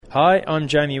Hi, I'm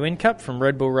Jamie Whincup from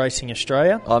Red Bull Racing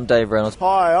Australia. I'm Dave Reynolds.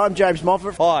 Hi, I'm James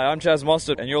Moffat. Hi, I'm Chaz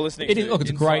Mostert, and you're listening to Look,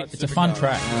 it's great. It's a fun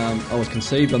track. I was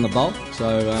conceived on the Bolt,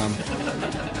 so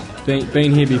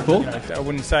been here before. I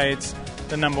wouldn't say it's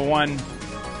the number one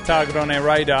target on our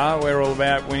radar. We're all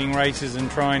about winning races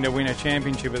and trying to win a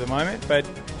championship at the moment, but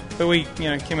we,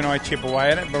 Kim and I chip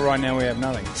away at it, but right now we have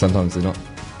nothing. Sometimes they're not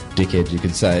dickheads, you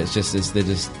could say. They're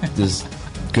just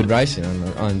good racing, and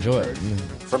I enjoy it.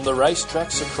 From the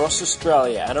racetracks across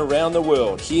Australia and around the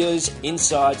world, here's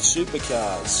Inside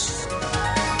Supercars.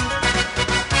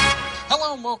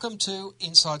 Hello and welcome to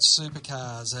Inside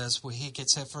Supercars as we here get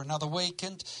set for another week.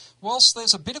 And whilst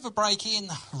there's a bit of a break in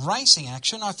racing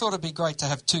action, I thought it'd be great to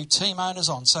have two team owners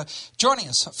on. So joining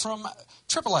us from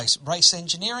Triple Ace Race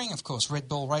Engineering, of course, Red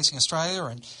Bull Racing Australia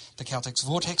and the Caltex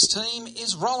Vortex team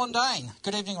is Roland Dane.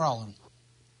 Good evening, Roland.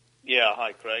 Yeah,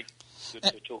 hi, Craig. Good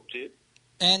to talk to you.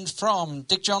 And from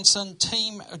Dick Johnson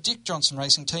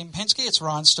Racing Team Penske, it's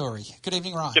Ryan Story. Good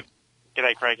evening, Ryan.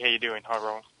 G'day, Craig. How you doing? Hi,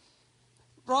 Roland.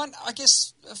 Ryan, I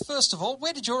guess, first of all,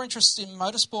 where did your interest in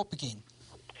motorsport begin?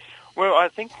 Well, I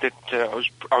think that I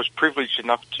was privileged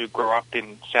enough to grow up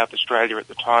in South Australia at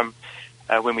the time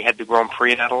when we had the Grand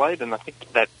Prix in Adelaide, and I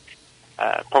think that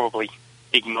probably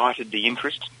ignited the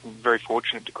interest. I'm very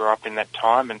fortunate to grow up in that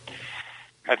time, and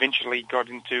eventually got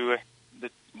into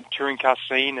the touring car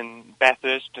scene and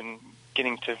Bathurst and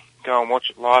getting to go and watch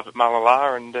it live at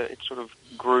Mullallah, and it sort of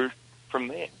grew from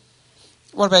there.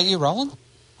 What about you, Roland?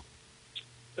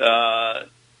 I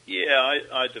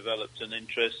developed an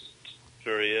interest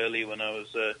very early when I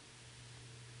was a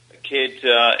kid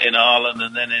in Ireland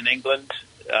and then in England,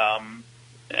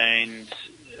 and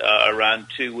around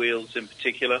two wheels in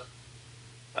particular,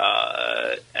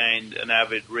 and an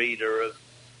avid reader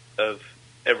of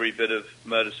every bit of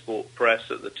motorsport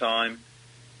press at the time.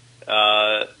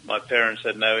 My parents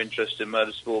had no interest in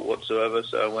motorsport whatsoever,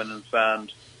 so I went and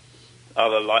found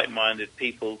other like-minded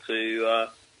people to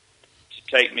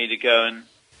take me to go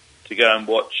and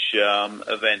watch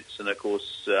events, and of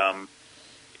course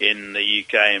in the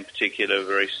UK in particular,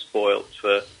 very spoilt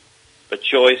for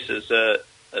choice as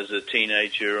a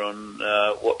teenager on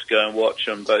what to go and watch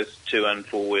on both 2 and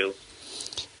 4 wheels.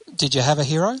 Did you have a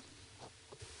hero?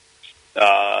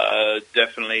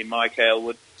 Definitely Mike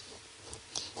Aylward,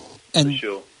 for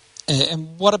sure.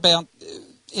 And what about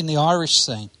in the Irish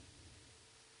scene?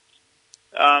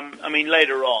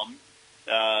 Later on,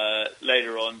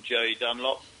 Joey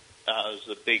Dunlop was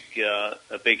a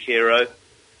big hero.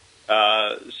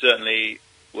 Certainly,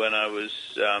 when I was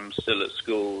still at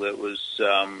school, it was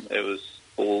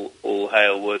all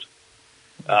Hailwood,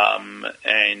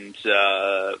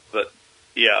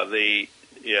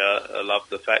 I love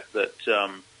the fact that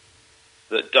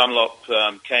that Dunlop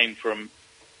came from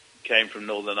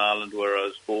Northern Ireland, where I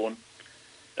was born,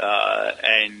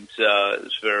 and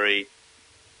it's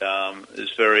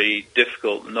very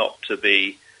difficult not to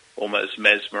be almost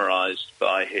mesmerised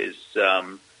by his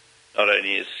not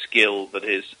only his skill but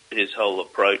his whole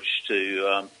approach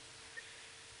to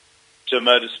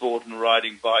motorsport and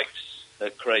riding bikes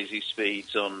at crazy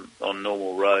speeds on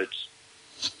normal roads.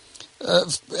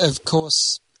 Of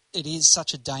course, it is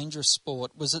such a dangerous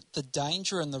sport. Was it the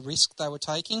danger and the risk they were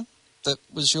taking that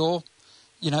was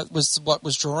was what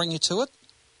was drawing you to it?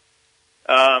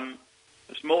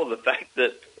 It's more the fact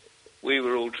that we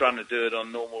were all trying to do it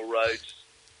on normal roads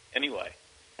anyway.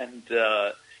 And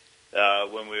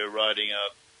when we were riding our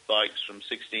bikes from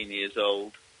 16 years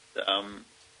old,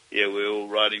 we were all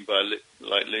riding by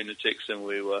like lunatics, and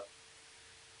we were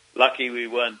lucky we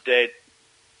weren't dead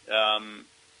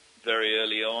very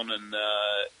early on. And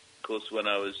of course, when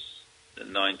I was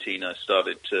 19, I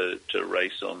started to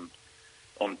race on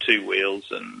 2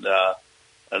 wheels, and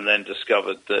then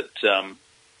discovered that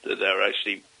there are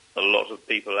actually a lot of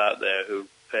people out there who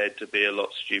appeared to be a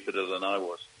lot stupider than I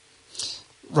was.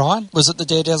 Ryan, was it the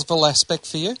daredevil aspect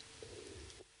for you?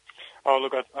 Oh,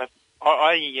 look,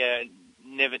 I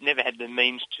never had the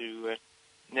means to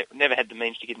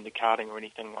get into karting or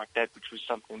anything like that, which was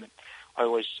something that I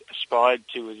always aspired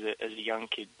to as a young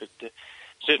kid. But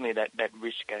certainly that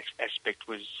risk aspect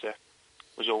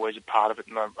was always a part of it.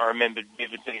 And I remembered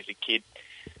vividly as a kid,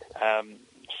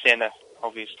 Senna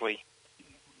obviously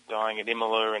dying at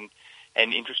Imola,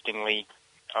 and interestingly,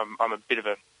 I'm a bit of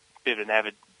an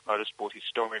avid motorsport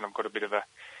historian. I've got a bit of a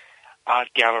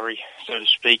art gallery, so to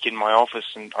speak, in my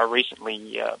office, and I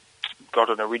recently got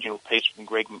an original piece from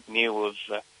Greg McNeil of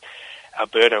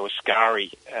Alberto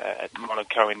Ascari at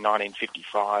Monaco in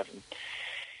 1955, and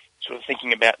sort of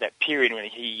thinking about that period when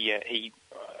he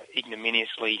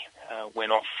ignominiously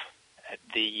went off at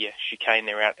the chicane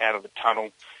there out of the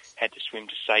tunnel, had to swim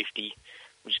to safety,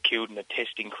 was killed in a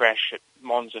testing crash at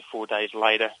Monza 4 days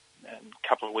later. And a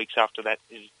couple of weeks after that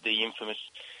is the infamous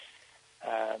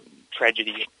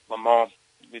tragedy at Le Mans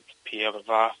with Pierre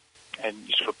Levar. And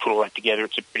you sort of put all that together.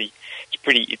 It's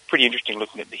pretty interesting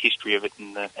looking at the history of it,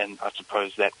 and I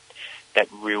suppose that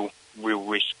real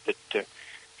risk that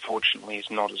fortunately is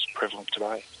not as prevalent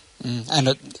today. And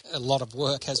a lot of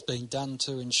work has been done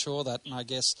to ensure that, and I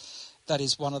guess that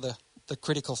is one of the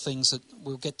critical things that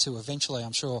we'll get to eventually,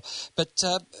 I'm sure. But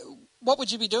what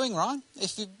would you be doing, Ryan,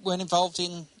 if you weren't involved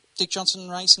in Dick Johnson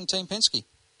Racing Team Penske?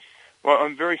 Well,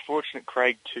 I'm very fortunate,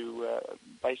 Craig, to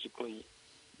basically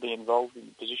be involved in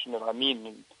the position that I'm in.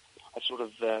 And I sort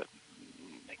of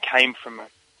came from a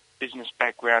business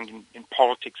background in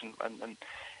politics and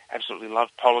absolutely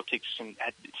loved politics and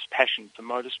had this passion for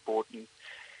motorsport. And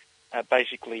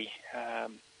basically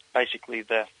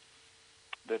the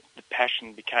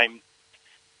passion became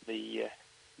the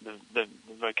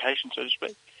vocation, so to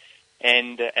speak.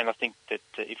 And I think that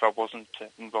if I wasn't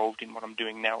involved in what I'm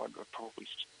doing now, I'd probably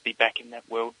be back in that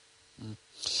world.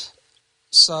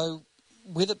 So,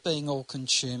 with it being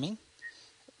all-consuming,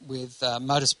 with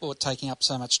motorsport taking up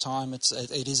so much time,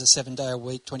 it is a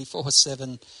 7-day-a-week,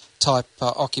 24/7 type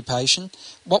occupation.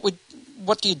 What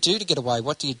do you do to get away?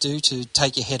 What do you do to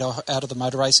take your head out of the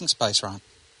motor racing space, Ryan?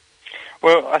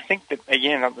 Well, I think that,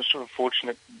 again, I'm sort of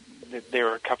fortunate that there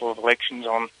are a couple of elections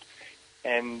on,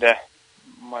 and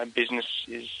my business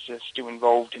is still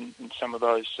involved in some of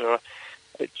those. So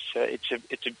it's an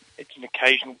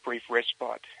occasional brief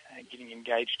respite, getting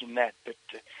engaged in that. But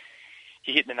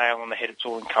you hit the nail on the head. It's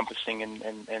all encompassing and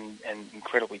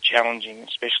incredibly challenging,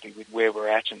 especially with where we're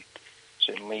at and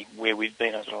certainly where we've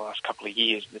been over the last couple of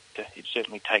years. That it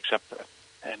certainly takes up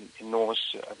an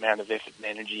enormous amount of effort and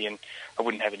energy, and I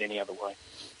wouldn't have it any other way.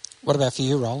 What about for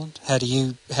you, Roland? How do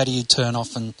you turn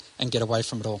off and get away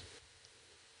from it all?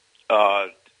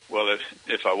 Well,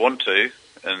 if I want to,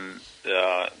 and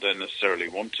don't necessarily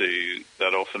want to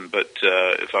that often, but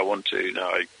if I want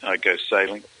to, I go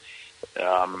sailing,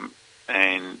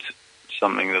 and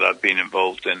something that I've been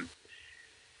involved in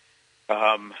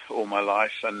all my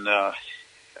life, and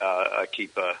I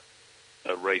keep a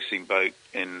racing boat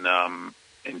in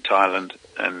Thailand,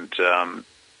 and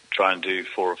try and do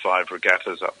 4 or 5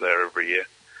 regattas up there every year,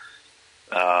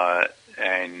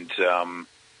 and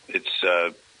it's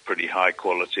a pretty high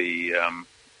quality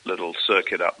little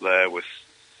circuit up there with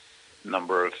a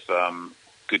number of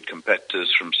good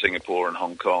competitors from Singapore and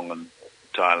Hong Kong and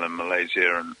Thailand,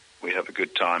 Malaysia, and we have a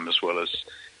good time as well as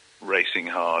racing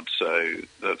hard. So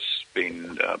that's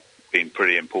been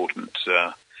pretty important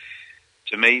to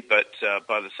me. But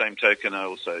by the same token, I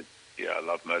also I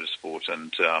love motorsport,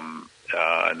 and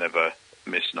I never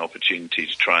miss an opportunity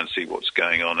to try and see what's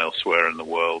going on elsewhere in the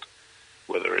world,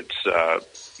 whether it's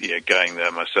going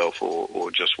there myself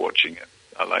or just watching it.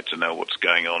 I like to know what's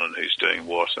going on and who's doing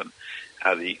what and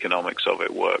how the economics of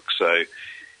it work. So if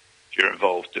you're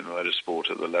involved in motorsport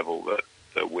at the level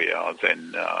that we are,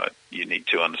 then you need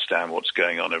to understand what's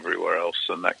going on everywhere else,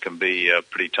 and that can be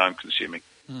pretty time-consuming.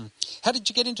 How did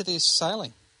you get into this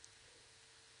sailing?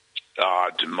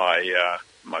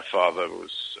 My father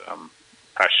was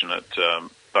passionate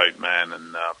boatman,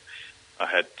 and I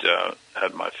had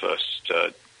my first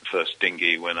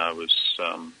dinghy when I was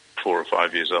 4 or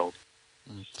 5 years old.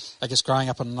 I guess growing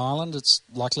up on an island, it's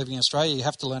like living in Australia. You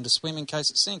have to learn to swim in case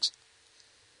it sinks.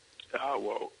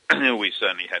 Well, we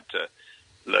certainly had to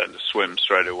learn to swim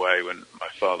straight away when my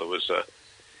father was an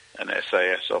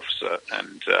SAS officer,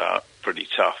 and pretty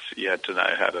tough. You had to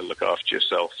know how to look after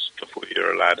yourself before you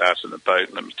were allowed out in the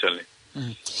boat, let me tell you.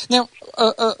 Now,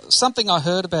 something I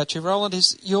heard about you, Roland,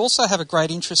 is you also have a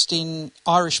great interest in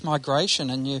Irish migration,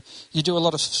 and you do a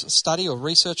lot of study or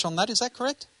research on that. Is that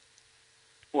correct?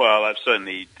 Well, I've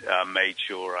certainly made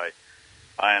sure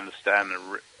I understand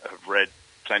and have read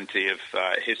plenty of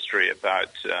history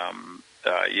about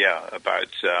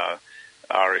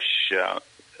Irish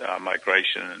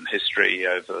migration and history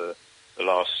over the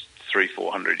last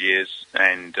 300-400 years,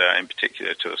 and in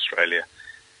particular to Australia,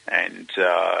 and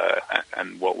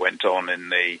what went on in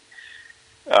the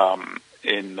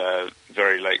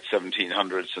very late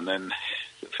 1700s and then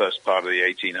the first part of the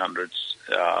 1800s,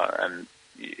 and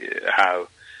how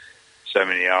so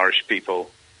many Irish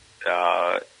people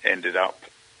ended up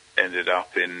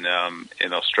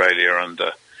in Australia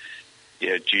under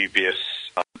dubious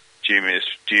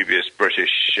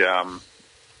British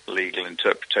legal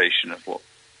interpretation of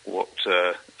what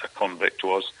a convict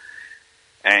was,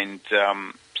 and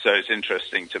so it's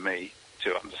interesting to me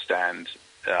to understand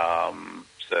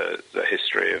the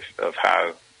history of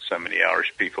how so many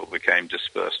Irish people became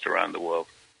dispersed around the world.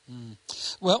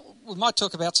 Well, we might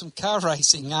talk about some car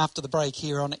racing after the break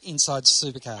here on Inside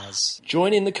Supercars.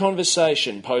 Join in the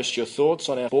conversation. Post your thoughts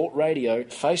on our Sport Radio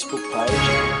Facebook page.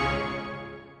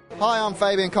 Hi, I'm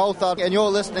Fabian Coulthard, and you're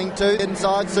listening to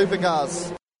Inside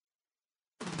Supercars.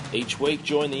 Each week,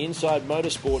 join the Inside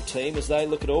Motorsport team as they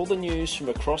look at all the news from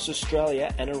across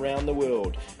Australia and around the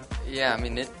world. Yeah, I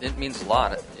mean, it means a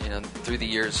lot. You know, through the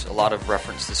years, a lot of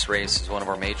reference this race as one of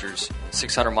our majors.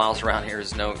 600 miles around here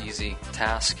is no easy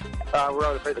task. We're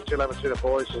able to beat the 211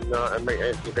 boys and meet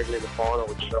Anthony Begley in the final,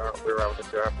 which we were able to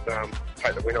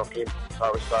take the win off him.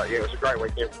 So it was a great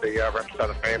weekend for the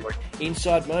Rapstada family.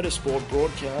 Inside Motorsport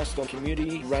broadcast on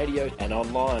community radio and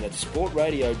online at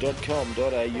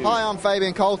sportradio.com.au. Hi, I'm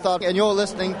Fabian Coulthard, and you're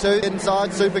listening to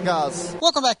Inside Supercars.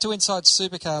 Welcome back to Inside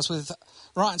Supercars with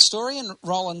Ryan Story and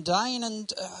Roland Dane.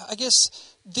 And I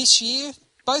guess this year,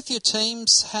 both your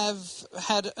teams have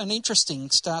had an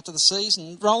interesting start to the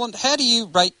season. Roland, how do you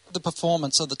rate the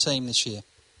performance of the team this year?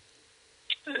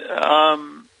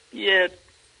 Yeah,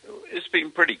 it's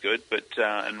been pretty good, but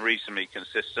and reasonably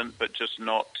consistent, but just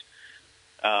not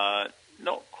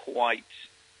quite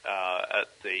at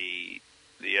the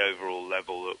overall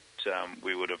level that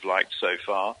we would have liked so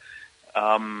far.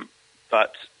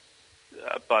 But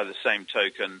by the same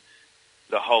token,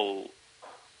 the whole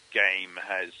game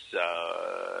has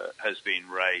been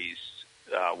raised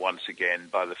once again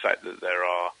by the fact that there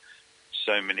are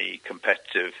so many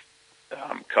competitive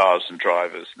cars and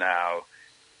drivers now.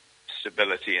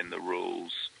 Stability in the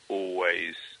rules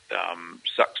always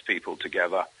sucks people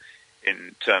together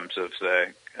in terms of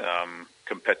their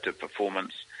competitive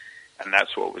performance, and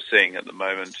that's what we're seeing at the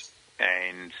moment.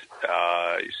 And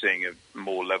you're seeing a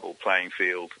more level playing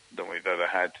field than we've ever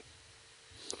had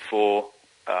before.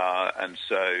 And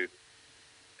so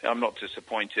I'm not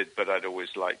disappointed, but I'd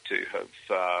always like to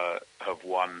have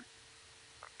won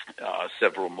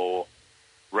several more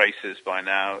races by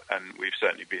now, and we've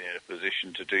certainly been in a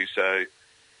position to do so.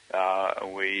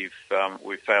 We've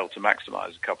failed to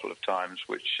maximise a couple of times,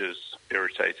 which has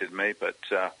irritated me, but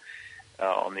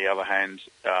on the other hand,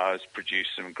 has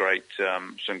produced some great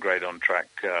on-track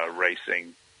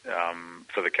racing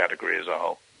for the category as a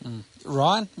whole.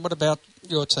 Ryan, what about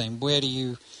your team? Where do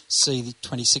you see the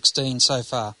 2016 so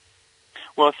far?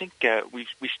 Well, I think we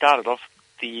started off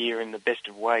the year in the best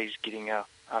of ways, getting our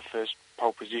first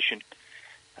pole position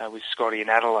with Scotty in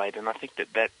Adelaide, and I think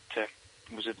that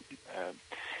was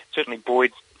certainly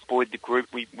buoyed the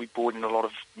group. We brought in a lot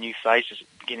of new faces at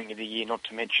the beginning of the year, not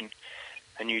to mention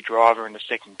a new driver in the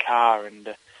second car,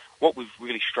 and what we've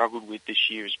really struggled with this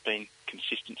year has been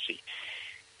consistency,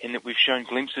 in that we've shown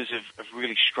glimpses of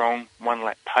really strong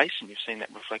one-lap pace, and you've seen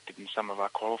that reflected in some of our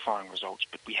qualifying results,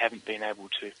 but we haven't been able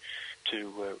to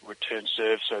return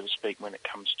serve, so to speak, when it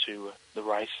comes to the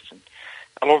races. And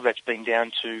a lot of that's been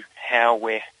down to how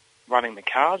we're running the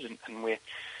cars, and we're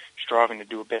striving to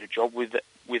do a better job with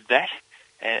that,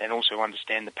 and also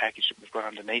understand the package that we've got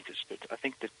underneath us. But I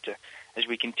think that as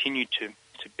we continue to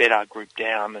bed our group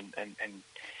down, and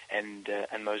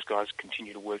those guys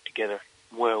continue to work together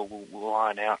well, we'll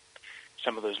iron out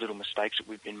some of those little mistakes that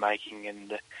we've been making,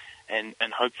 and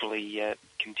hopefully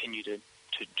continue to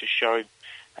show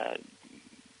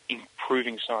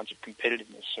improving signs of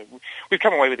competitiveness. So we've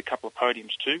come away with a couple of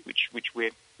podiums too, which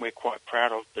we're quite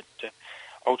proud of. But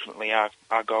ultimately, our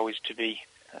goal is to be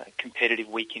competitive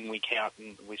week in, week out,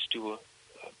 and we're still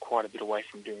quite a bit away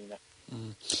from doing that.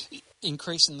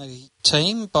 Increasing the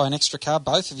team by an extra car,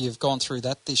 both of you have gone through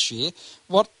that this year.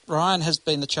 What, Ryan, has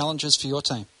been the challenges for your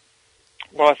team?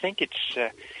 Well, I think it's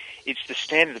the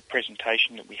standard of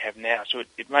presentation that we have now. So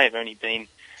it may have only been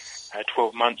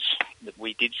 12 months that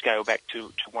we did scale back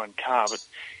to one car, but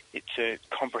it's a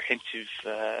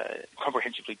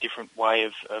comprehensively different way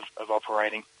of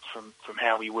operating from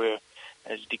how we were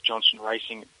as Dick Johnson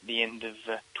Racing at the end of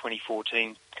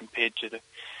 2014 compared to the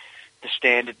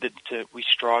standard that we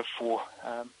strive for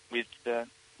with the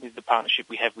partnership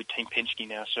we have with Team Penske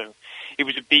now. So it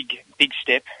was a big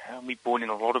step. We brought in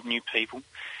a lot of new people,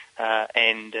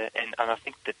 and I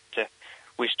think that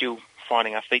we're still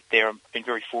finding our feet there. I've been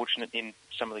very fortunate in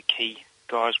some of the key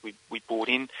guys we brought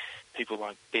in. People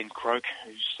like Ben Croak,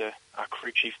 who's our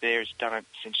crew chief there, has done a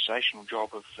sensational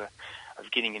job of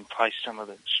getting in place some of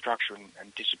the structure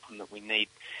and discipline that we need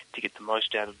to get the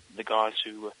most out of the guys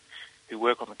who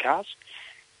work on the cars.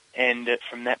 And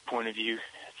from that point of view,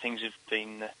 things have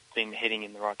been heading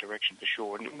in the right direction for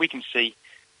sure. And we can see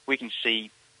a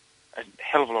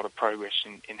hell of a lot of progress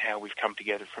in how we've come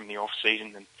together from the off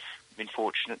season, and we've been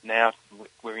fortunate now.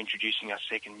 We're introducing our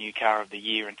second new car of the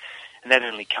year, and that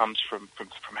only comes from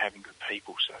having good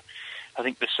people. So I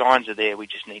think the signs are there. We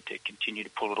just need to continue to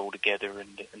pull it all together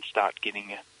and start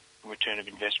getting a return of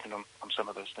investment on some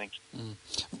of those things.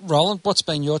 Roland, what's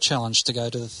been your challenge to go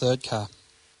to the third car?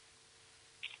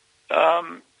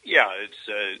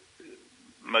 It's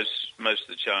most of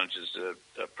the challenges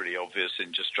are pretty obvious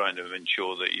in just trying to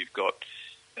ensure that you've got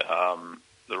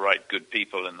the right good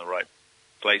people in the right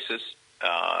places.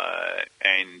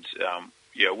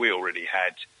 We already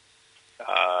had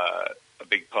a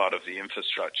big part of the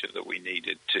infrastructure that we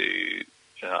needed to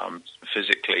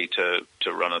physically to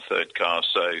run a third car.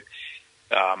 So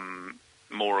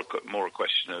more a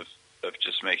question of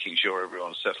just making sure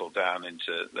everyone's settled down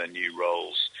into their new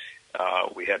roles.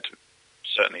 We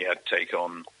certainly had to take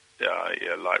on,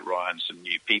 like Ryan, some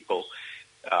new people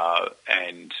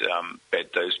and bed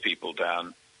those people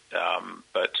down.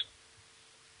 But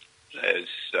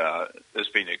there's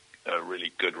been a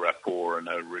really good rapport and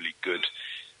a really good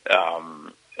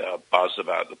buzz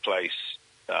about the place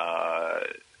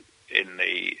in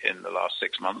the last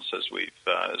 6 months as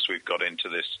we've got into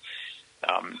this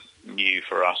new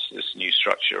for us, this new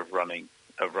structure of running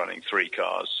 3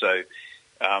 cars. So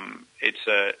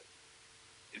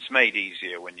it's made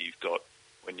easier when you've got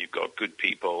good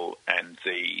people and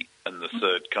the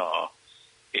third car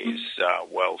is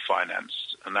well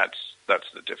financed, and that's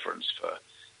the difference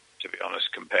to be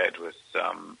honest, compared with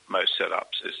most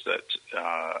setups, is that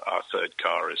our third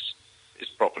car is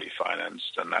properly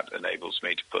financed, and that enables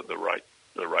me to put the right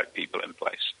people in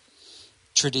place.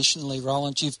 Traditionally,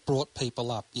 Roland, you've brought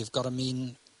people up. You've got them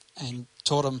in and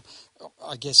taught them,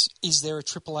 I guess, is there a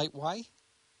 888 way?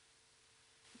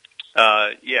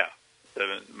 Yeah,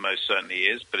 there most certainly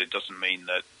is, but it doesn't mean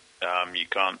that you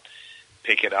can't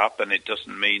pick it up, and it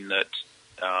doesn't mean that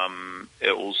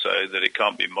it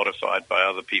can't be modified by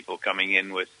other people coming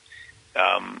in with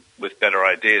better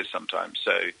ideas sometimes.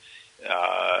 So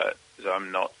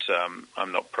I'm not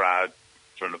proud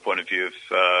from the point of view of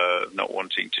not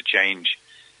wanting to change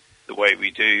the way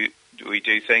we do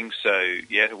things. So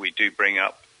yeah, we do bring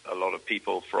up a lot of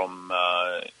people from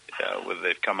whether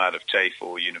they've come out of TAFE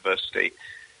or university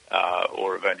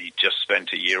or have only just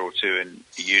spent a year or two in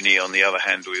uni. On the other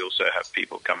hand, we also have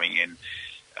people coming in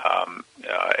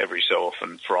every so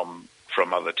often from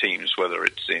other teams, whether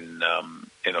it's in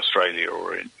Australia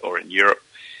or in Europe,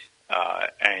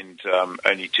 and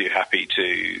only too happy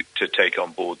to take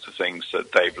on board the things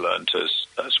that they've learned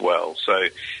as well. So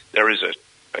there is a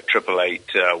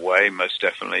 888 way, most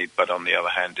definitely, but on the other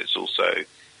hand, it's also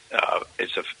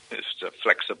it's a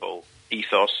flexible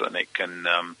ethos, and it can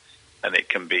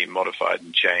be modified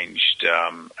and changed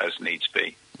as needs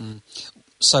be.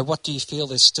 So what do you feel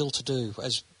there's still to do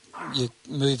as you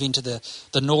move into the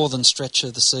northern stretch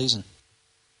of the season?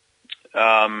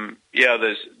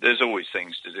 There's always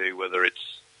things to do, whether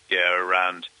it's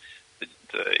around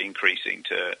the increasing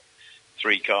to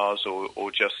 3 cars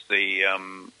or just the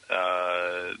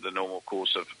normal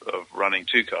course of running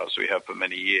 2 cars we have for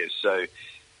many years. So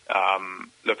our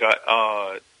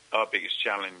biggest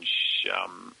challenge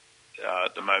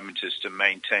at the moment is to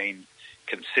maintain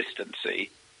consistency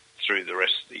through the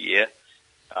rest of the year.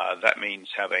 That means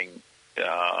having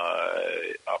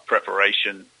our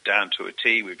preparation down to a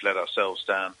T. We've let ourselves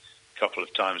down a couple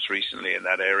of times recently in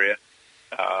that area.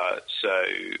 So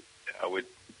we're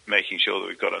making sure that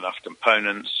we've got enough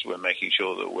components. We're making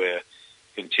sure that we're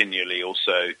continually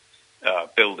also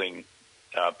building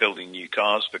new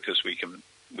cars, because we can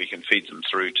feed them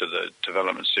through to the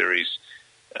development series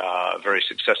very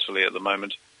successfully at the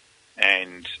moment,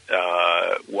 and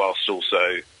whilst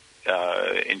also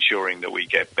ensuring that we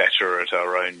get better at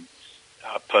our own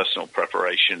personal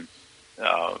preparation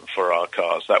for our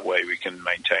cars. That way we can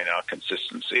maintain our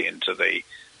consistency into the,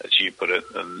 as you put it,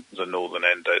 the northern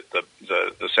end,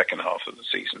 the second half of the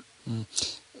season.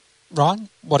 Ryan,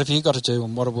 what have you got to do,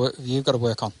 and what have you got to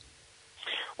work on?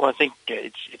 Well, I think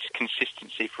it's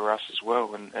consistency for us as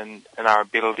well, and our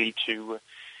ability to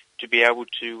be able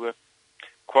to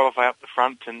qualify up the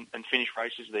front and finish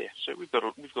races there. So we've got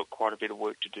quite a bit of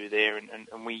work to do there,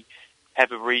 and we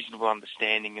have a reasonable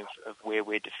understanding of where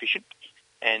we're deficient,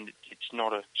 and it's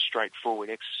not a straightforward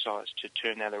exercise to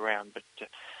turn that around. But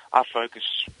our focus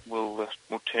will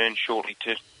turn shortly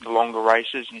to the longer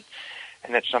races, and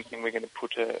that's something we're going to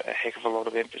put a heck of a lot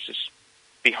of emphasis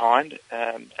behind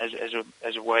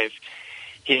as a way of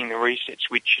hitting the reset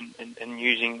switch and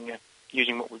using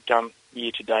what we've done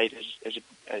year to date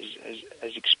as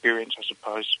experience, I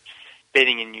suppose,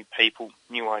 bedding in new people,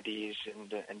 new ideas, and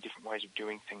different ways of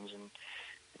doing things, and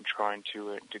trying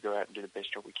to go out and do the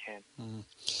best job we can.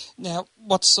 Now,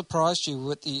 what surprised you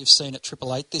with you've seen at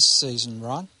 888 this season,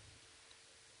 Ryan?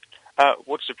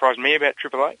 What surprised me about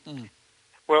 888?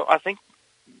 Well, I think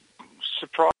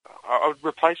I would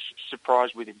replace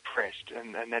surprised with impressed,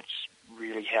 and that's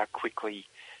really how quickly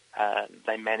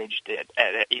they managed it,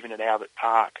 even at Albert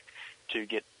Park, to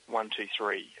get 1, 2,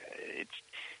 3.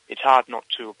 It's hard not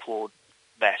to applaud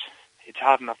that. It's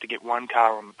hard enough to get one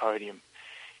car on the podium,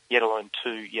 yet alone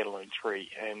 2, yet alone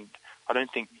 3. And I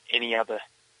don't think any other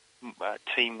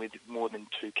team with more than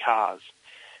 2 cars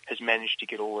has managed to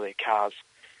get all of their cars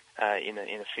in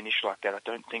a finish like that. I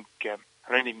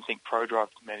don't even think ProDrive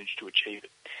managed to achieve it.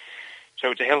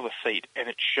 So it's a hell of a feat, and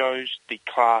it shows the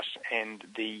class and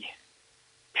the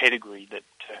pedigree that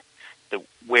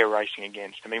we're racing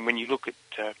against. I mean, when you look at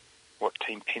what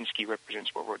Team Penske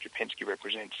represents, what Roger Penske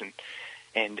represents,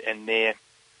 and their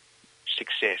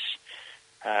success,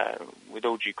 with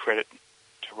all due credit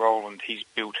to Roland, he's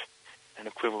built an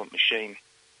equivalent machine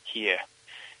here,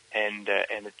 and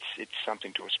it's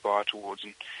something to aspire towards.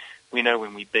 And we know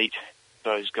when we beat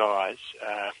those guys,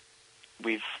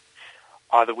 we've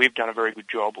done a very good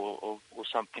job, or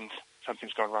something's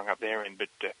gone wrong up their end. But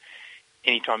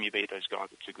anytime you beat those guys,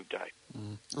 it's a good day.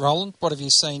 Roland, what have you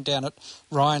seen down at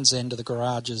Ryan's end of the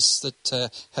garages that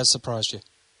has surprised you?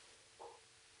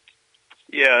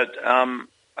 Yeah,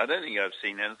 I don't think I've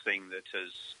seen anything that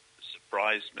has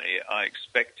surprised me. I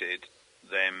expected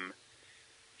them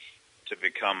to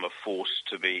become a force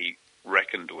to be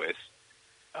reckoned with,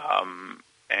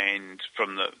 and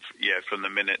from the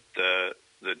minute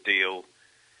the deal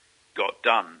got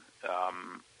done,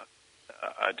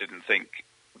 I didn't think,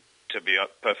 to be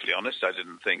perfectly honest, I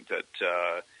didn't think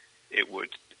that it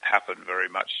would happen very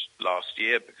much last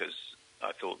year, because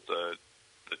I thought the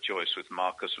choice with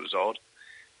Marcus was odd,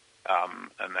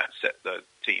 and that set the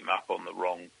team up on the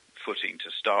wrong footing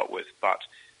to start with. But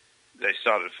they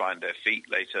started to find their feet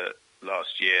later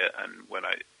last year, and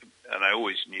I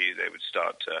always knew they would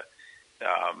start to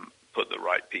put the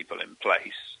right people in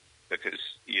place, because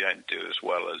you don't do as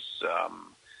well as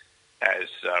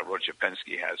Roger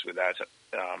Penske has without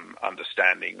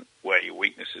understanding where your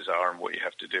weaknesses are and what you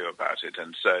have to do about it.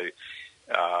 And so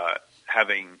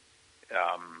having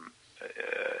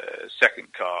a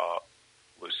second car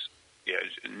was,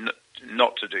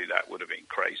 not to do that would have been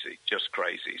crazy, just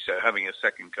crazy. So having a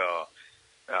second car,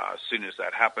 as soon as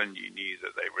that happened, you knew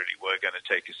that they really were going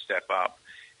to take a step up.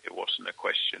 It wasn't a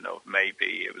question of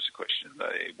maybe, it was a question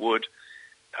that it would.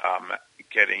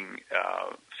 Getting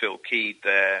Phil Keed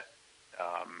there,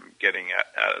 getting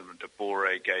Adam de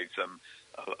Bore gave them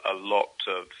a lot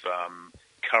of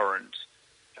current,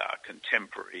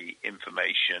 contemporary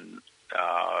information,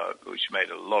 which made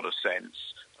a lot of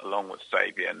sense, along with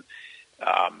Fabian.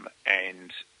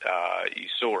 And you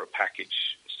saw a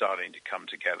package starting to come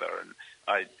together, and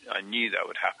I knew that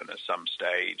would happen at some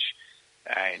stage.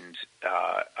 And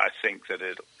I think that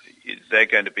they're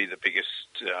going to be the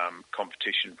biggest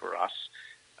competition for us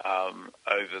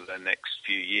over the next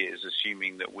few years,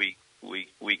 assuming that we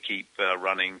keep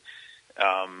running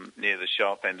near the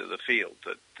sharp end of the field.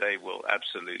 That they will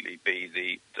absolutely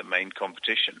be the main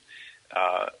competition,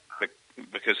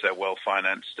 because they're well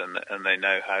financed and they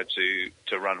know how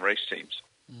to run race teams.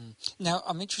 Now,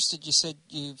 I'm interested, you said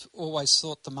you've always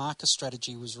thought the Marcus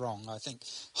strategy was wrong. I think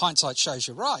hindsight shows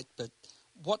you're right, but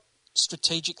what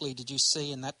strategically did you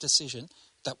see in that decision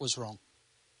that was wrong?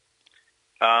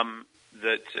 I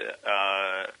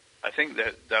think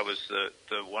that was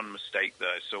the one mistake that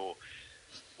I saw,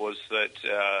 was that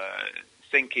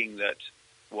thinking that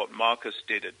what Marcus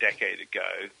did a decade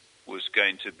ago was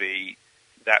going to be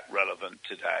that relevant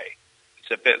today.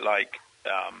 It's a bit like,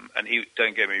 and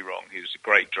don't get me wrong, he was a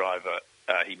great driver.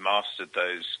 He mastered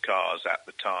those cars at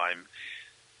the time,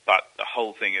 but the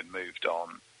whole thing had moved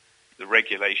on. The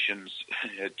regulations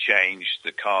had changed.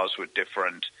 The cars were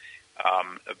different.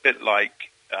 A bit like,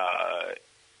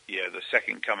 the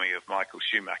second coming of Michael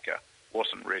Schumacher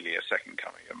wasn't really a second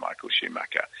coming of Michael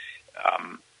Schumacher.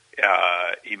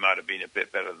 He might have been a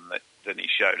bit better than he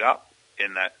showed up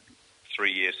in that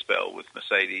 3-year spell with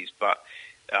Mercedes, but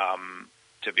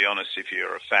to be honest, if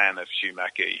you're a fan of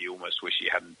Schumacher, you almost wish he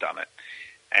hadn't done it.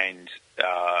 And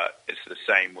it's the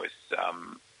same with,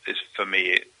 for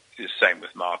me, it's the same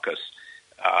with Marcus.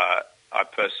 I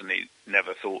personally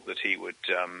never thought that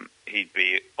he'd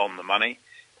be on the money.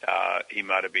 He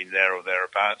might have been there or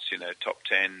thereabouts, top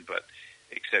 10, but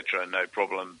etc. No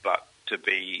problem. But to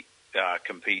be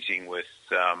competing with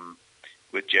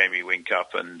Jamie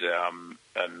Whincup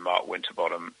and Mark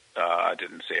Winterbottom, I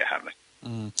didn't see it happening.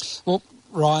 Well,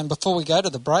 Ryan, before we go to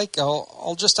the break,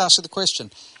 I'll just ask you the question.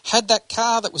 Had that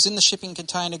car that was in the shipping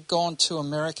container gone to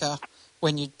America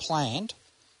when you'd planned,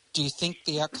 do you think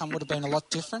the outcome would have been a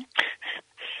lot different?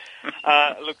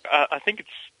 Look, I think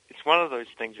it's one of those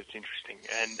things that's interesting,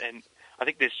 and I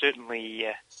think there's certainly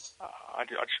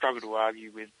I'd struggle to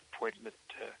argue with the point that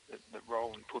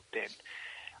Roland put then.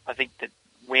 I think that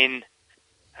when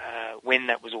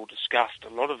that was all discussed, a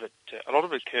lot of it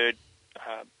occurred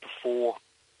before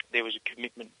there was a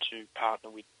commitment to partner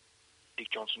with Dick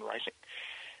Johnson Racing.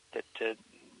 That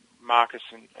Marcus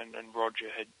and Roger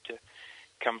had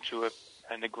come to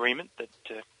an agreement that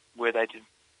were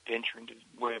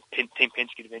Team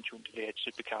Penske to venture into V8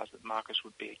 supercars, that Marcus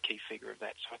would be a key figure of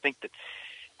that. So I think that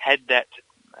had that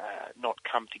not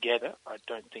come together, I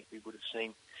don't think we would have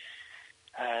seen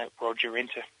Roger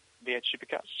enter V8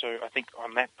 supercars. So I think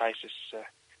on that basis,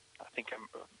 I think I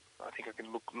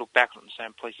can look back on it and say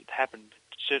I'm pleased it happened.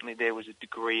 But certainly there was a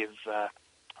degree of, I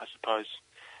suppose,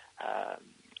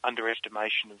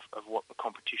 underestimation of what the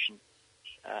competition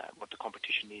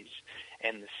is,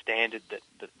 and the standard that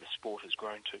the sport has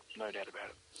grown to, no doubt about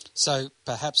it. So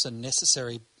perhaps a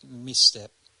necessary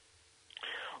misstep.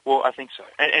 Well, I think so,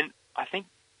 and I think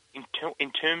in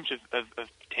terms of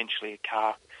potentially a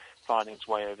car finding its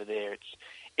way over there,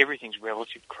 everything's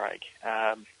relative, Craig.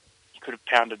 You could have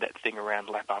pounded that thing around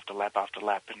lap after lap after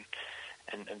lap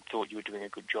and thought you were doing a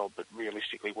good job, but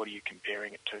realistically, what are you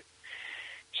comparing it to?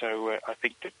 So I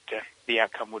think that the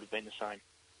outcome would have been the same.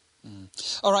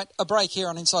 All right, a break here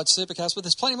on Inside Supercars, but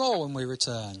there's plenty more when we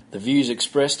return. The views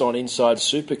expressed on Inside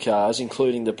Supercars,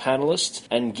 including the panellists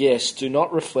and guests, do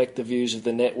not reflect the views of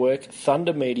the network,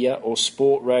 Thunder Media or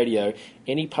Sport Radio.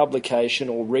 Any publication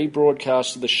or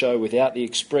rebroadcast of the show without the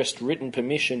expressed written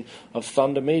permission of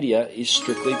Thunder Media is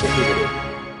strictly prohibited.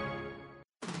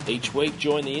 Each week,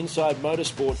 join the Inside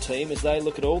Motorsport team as they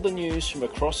look at all the news from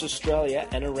across Australia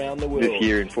and around the world. This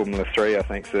year in Formula 3, I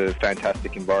think it's a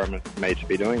fantastic environment for me to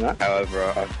be doing that. However,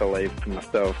 I believe for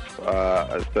myself,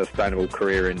 a sustainable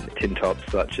career in tin tops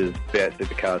such as V8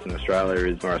 Supercars in Australia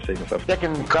is where I see myself.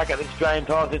 Second crack at the Australian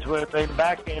title since we've been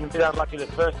back, and a bit unlucky the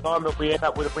first time, but we ended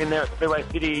up with a win there at Speedway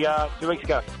City 2 weeks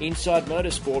ago. Inside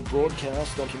Motorsport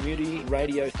broadcast on community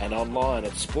radio and online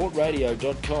at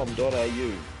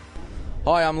sportradio.com.au.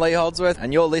 Hi, I'm Lee Holdsworth,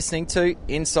 and you're listening to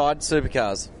Inside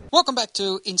Supercars. Welcome back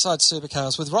to Inside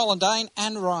Supercars with Roland Dane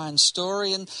and Ryan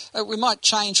Story, and we might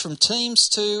change from teams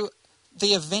to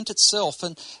the event itself.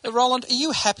 And Roland, are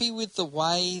you happy with the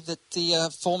way that the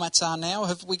formats are now?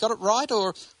 Have we got it right,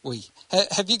 or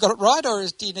have you got it right, or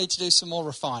do you need to do some more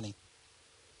refining?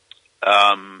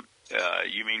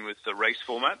 You mean with the race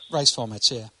formats? Race formats,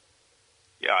 yeah.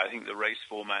 Yeah, I think the race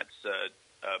formats are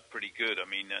pretty good. I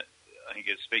mean, I think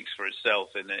it speaks for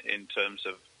itself in terms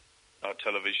of our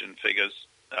television figures,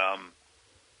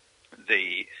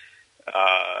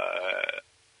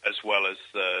 as well as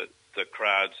the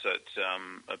crowds at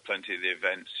plenty of the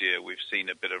events here. We've seen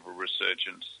a bit of a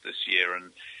resurgence this year,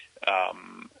 and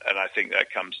I think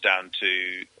that comes down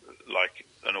to, like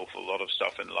an awful lot of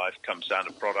stuff in life, comes down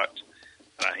to product,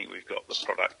 and I think we've got the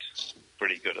product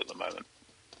pretty good at the moment.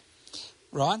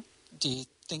 Ryan, do you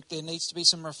think there needs to be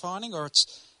some refining, or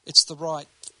it's the right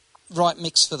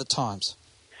mix for the times?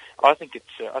 I think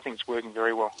it's working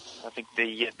very well. I think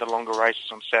the longer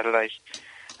races on Saturdays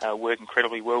work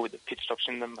incredibly well with the pit stops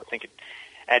in them. I think it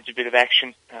adds a bit of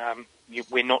action.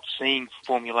 We're not seeing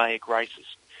formulaic races,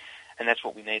 and that's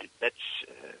what we needed. That's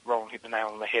Roland hit the nail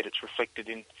on the head. It's reflected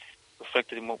in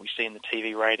what we see in the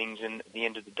TV ratings, and at the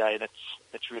end of the day,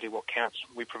 that's really what counts.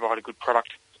 We provide a good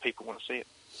product. People want to see it.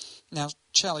 Now,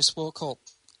 Charlie Swarcourt,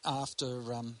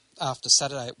 after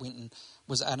Saturday at Winton,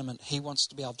 was adamant he wants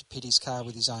to be able to pit his car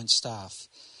with his own staff.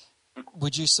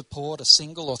 Would you support a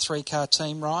single or three-car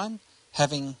team, Ryan,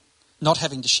 not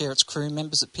having to share its crew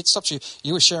members at pit stops?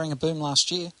 You were sharing a boom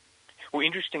last year. Well,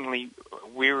 interestingly,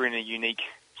 we were in a unique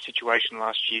situation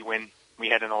last year when we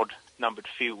had an odd-numbered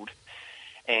field,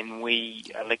 and we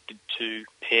elected to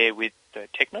pair with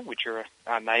Tecno, which are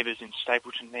our neighbours in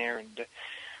Stapleton there, and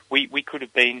we could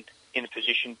have been in a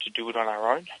position to do it on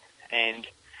our own, and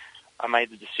I made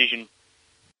the decision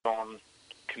on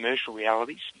commercial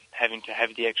realities, having to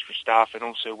have the extra staff, and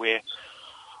also where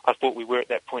I thought we were at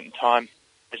that point in time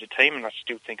as a team, and I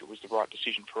still think it was the right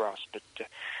decision for us. But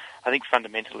I think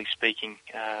fundamentally speaking,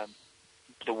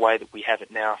 the way that we have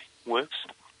it now works,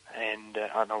 and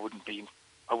I wouldn't be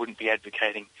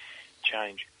advocating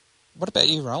change. What about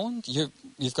you, Roland?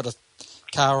 You've got a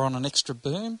car on an extra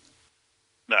boom?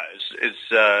 No,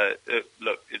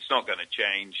 look, it's not going to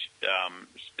change.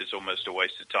 It's almost a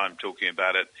waste of time talking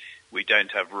about it. We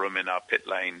don't have room in our pit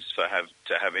lanes to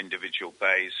have individual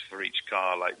bays for each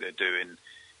car like they do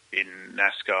in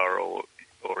NASCAR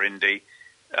or Indy.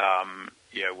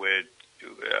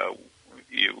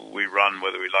 We run,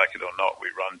 whether we like it or not, we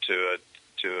run to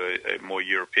a more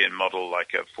European model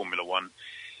like a Formula One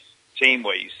team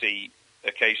where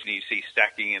occasionally you see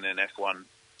stacking in an F1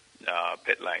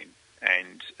 pit lane.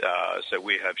 And so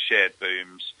we have shared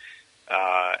booms,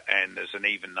 and there's an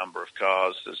even number of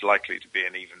cars. There's likely to be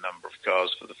an even number of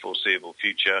cars for the foreseeable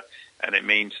future. And it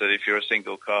means that if you're a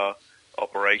single car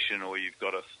operation or you've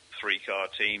got a 3-car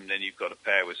team, then you've got to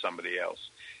pair with somebody else.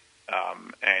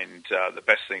 And the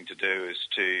best thing to do is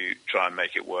to try and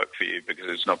make it work for you, because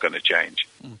it's not going to change.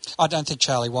 I don't think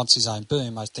Charlie wants his own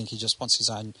boom. I think he just wants his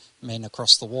own men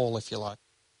across the wall, if you like.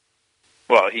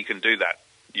 Well, he can do that.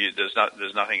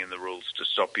 There's nothing in the rules to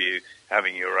stop you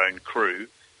having your own crew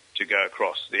to go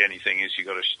across. The only thing is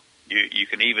you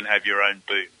can even have your own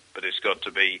boom, but it's got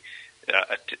to be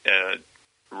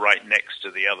right next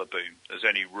to the other boom. There's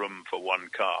only room for one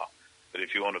car. But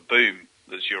if you want a boom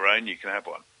that's your own, you can have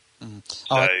one.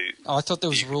 So, I thought there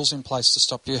was rules in place to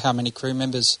stop you how many crew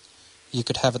members you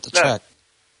could have at the track.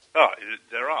 Oh,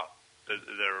 there are.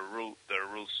 There are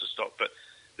rules to stop, but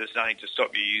there's nothing to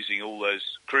stop you using all those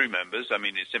crew members. I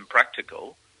mean, it's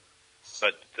impractical,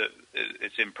 but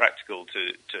it's impractical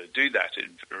to do that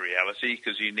in reality,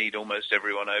 because you need almost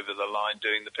everyone over the line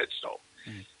doing the pit stop.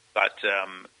 But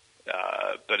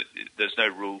there's no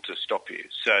rule to stop you.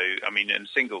 So, I mean, and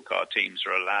single car teams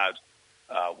are allowed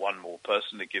one more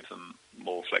person to give them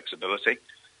more flexibility,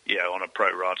 on a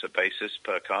pro rata basis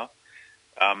per car.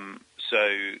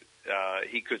 So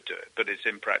he could do it, but it's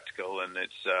impractical, and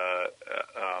it's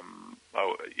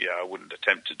I wouldn't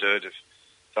attempt to do it if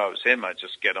I was him. I'd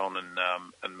just get on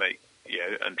and make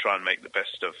and try and make the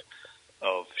best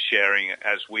of sharing,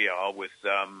 as we are with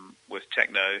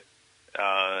Techno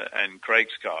and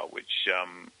Craig's car, which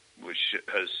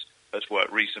has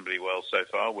worked reasonably well so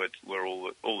far. We're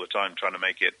all the time trying to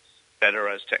make it better,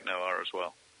 as Techno are as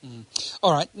well.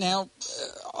 All right, now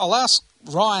I'll ask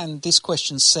Ryan this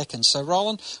question second. So,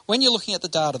 Roland, when you're looking at the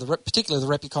data, particularly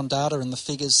the Replicon data and the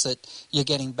figures that you're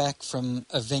getting back from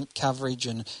event coverage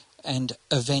and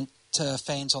event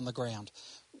fans on the ground,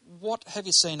 what have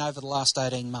you seen over the last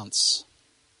 18 months?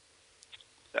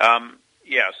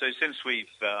 So since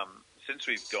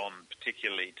we've gone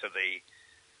particularly to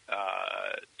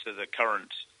the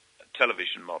current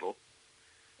television model,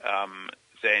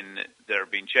 then there have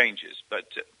been changes. But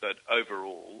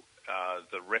overall,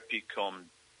 the Replicon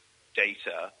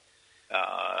data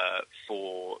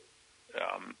for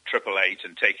Triple Eight,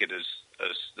 and take it as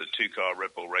the 2-car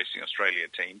Red Bull Racing Australia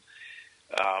team,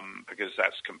 because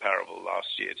that's comparable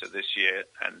last year to this year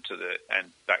and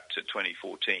back to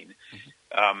 2014.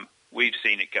 We've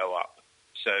seen it go up.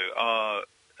 So our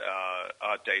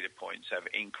data points have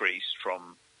increased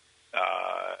from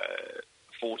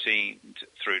 14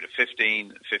 through to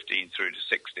 15, 15 through to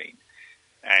 16.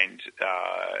 And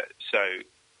so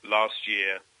last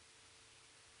year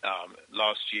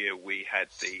we had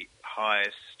the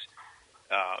highest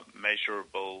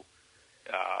measurable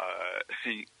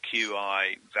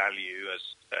QI value,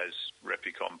 as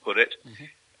Replicon put it,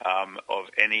 of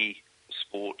any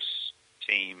sports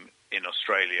team in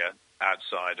Australia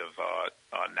outside of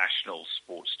our national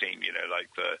sports team, like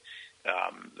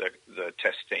the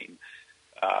test team,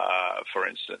 for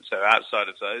instance. So outside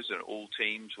of those, and all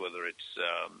teams, whether it's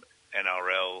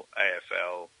NRL,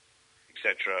 AFL,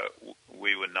 etc.,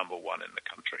 we were number one in the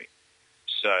country.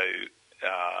 So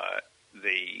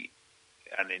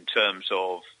and in terms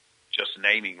of just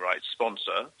naming rights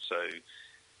sponsor, so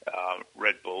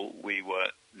Red Bull, we were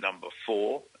number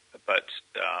 4, but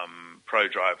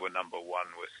ProDrive were number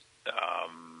 1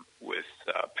 with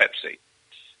Pepsi.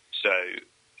 So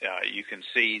you can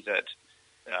see that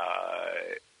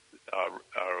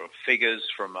our figures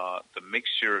from the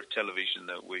mixture of television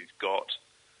that we've got,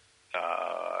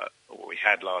 or we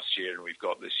had last year and we've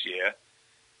got this year,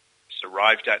 it's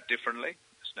arrived at differently.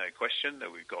 There's no question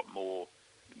that we've got more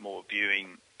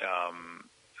viewing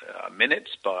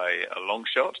minutes by a long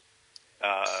shot,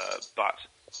 but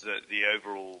the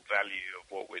overall value of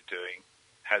what we're doing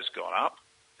has gone up,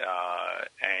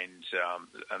 and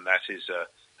that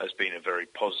has been a very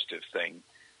positive thing,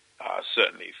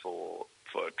 certainly for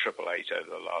Triple Eight over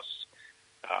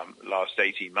the last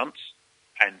 18 months.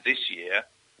 And this year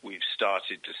we've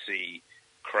started to see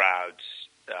crowds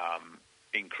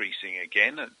increasing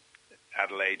again.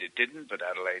 Adelaide it didn't, but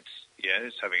Adelaide's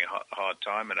is having a hard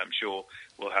time, and I'm sure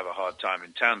we'll have a hard time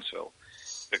in Townsville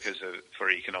for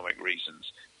economic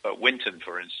reasons. But Winton,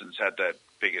 for instance, had their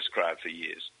biggest crowd for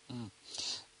years.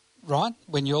 Ryan,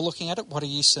 when you're looking at it, what are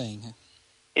you seeing?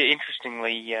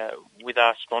 Interestingly, with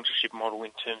our sponsorship model,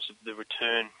 in terms of the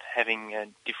return, having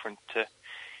different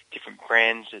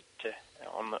brands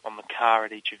on the car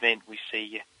at each event, we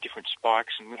see different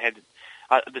spikes, and we had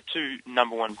the 2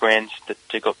 number 1 brands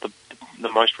that got the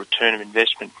most return of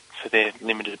investment for their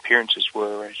limited appearances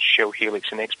were Shell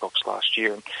Helix and Xbox last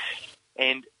year.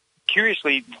 And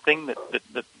curiously, the thing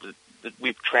that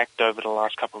we've tracked over the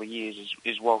last couple of years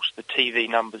is whilst the TV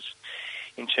numbers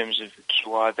in terms of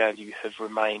QI value have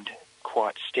remained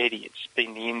quite steady, it's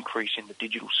been the increase in the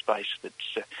digital space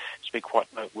that's been quite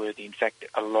noteworthy. In fact,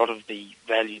 a lot of the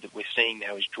value that we're seeing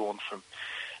now is drawn from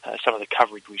some of the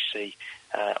coverage we see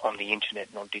on the internet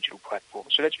and on digital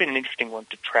platforms. So that's been an interesting one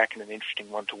to track and an interesting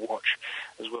one to watch,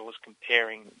 as well as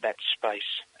comparing that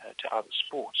space to other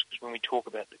sports. Because when we talk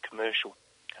about the commercial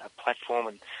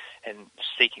platform and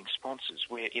seeking sponsors,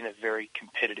 we're in a very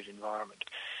competitive environment.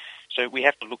 So we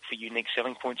have to look for unique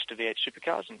selling points to V8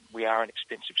 supercars, and we are an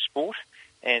expensive sport.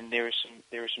 And there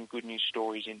are some good news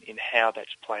stories in how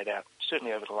that's played out,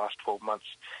 certainly over the last 12 months,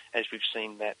 as we've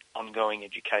seen that ongoing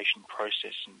education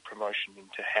process and promotion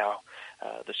into how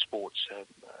the sport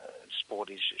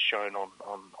is shown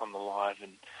on the live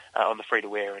and on the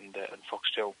free-to-air and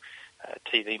Foxtel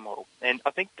TV model. And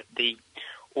I think that the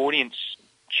audience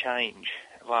change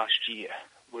last year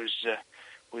was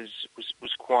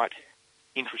quite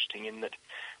interesting in that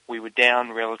we were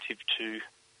down relative to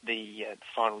the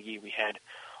final year we had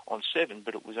on 7,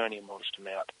 but it was only a modest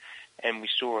amount. And we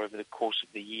saw over the course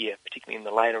of the year, particularly in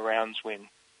the later rounds when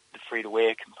the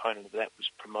free-to-air component of that was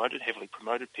promoted, heavily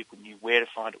promoted, people knew where to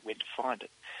find it, when to find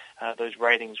it. Those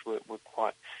ratings were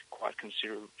quite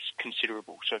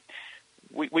considerable. So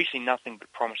we see nothing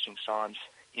but promising signs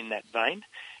in that vein,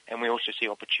 and we also see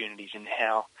opportunities in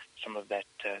how some of that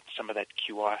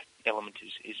QI element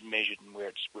is measured and where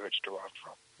it's derived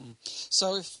from.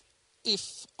 So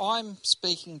if I'm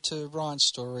speaking to Ryan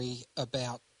Story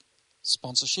about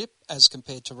sponsorship as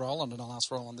compared to Roland, and I'll ask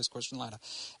Roland this question later,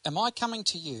 am I coming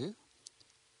to you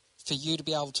for you to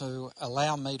be able to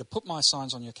allow me to put my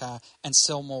signs on your car and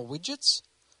sell more widgets?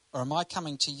 Or am I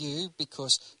coming to you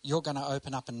because you're going to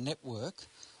open up a network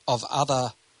of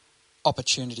other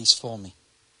opportunities for me?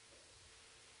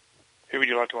 Who would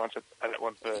you like to answer that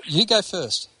one first? You go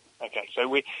first. Okay, so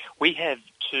we have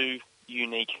two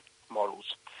unique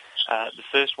models. The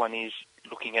first one is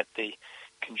looking at the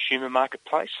consumer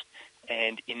marketplace,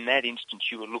 and in that instance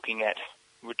you are looking at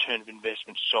return of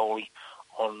investment solely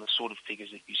on the sort of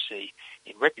figures that you see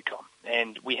in Replicon.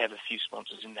 And we have a few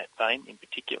sponsors in that vein in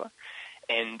particular,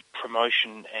 and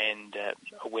promotion and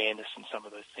awareness and some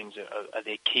of those things are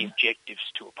their key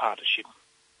objectives to a partnership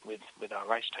with our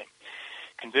race team.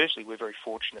 Conversely, we're very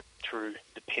fortunate through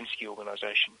the Penske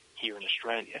organisation here in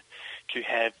Australia to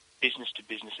have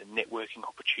business-to-business and networking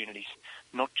opportunities,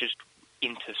 not just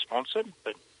inter-sponsored,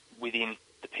 but within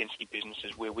the Penske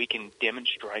businesses where we can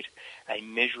demonstrate a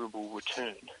measurable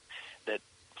return that,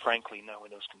 frankly, no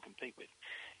one else can compete with.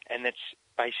 And that's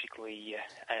basically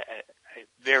a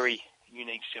very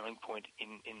unique selling point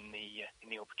in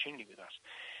the opportunity with us.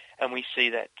 And we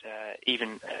see that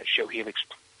even Shell Helix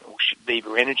or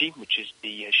Viva Energy, which is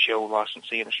the Shell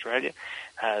licensee in Australia,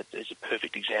 is a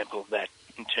perfect example of that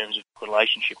in terms of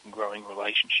relationship and growing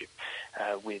relationship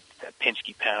with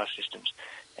Penske Power Systems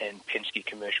and Penske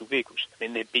Commercial Vehicles. I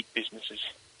mean, they're big businesses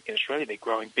in Australia. They're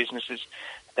growing businesses,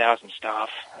 1,000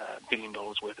 staff, $1 billion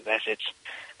worth of assets.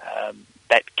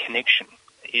 That connection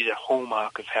is a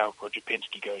hallmark of how Roger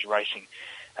Penske goes racing,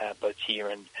 both here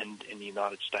and in the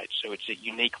United States. So it's a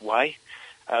unique way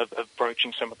of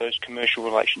broaching some of those commercial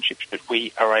relationships, but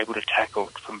we are able to tackle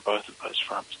it from both of those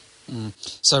fronts.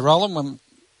 So, Roland, when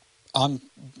I'm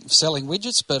selling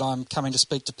widgets, but I'm coming to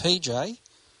speak to PJ,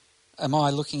 am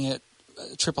I looking at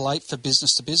 888 for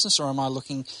business to business, or am I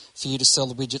looking for you to sell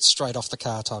the widgets straight off the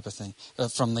car type of thing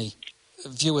from the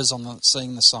viewers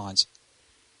seeing the signs?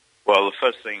 Well,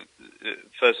 firstly,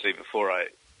 before I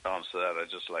answer that, I'd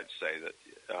just like to say that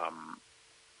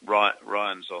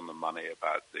Ryan's on the money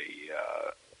about the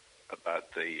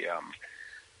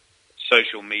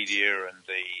social media and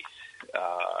the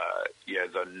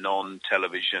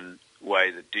non-television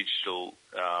way, the digital,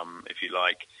 if you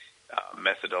like,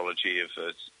 methodology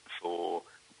for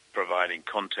providing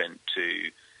content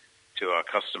to our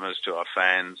customers, to our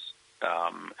fans,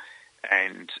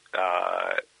 and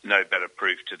no better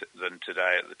proof than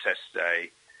today at the test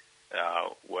day,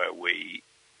 where we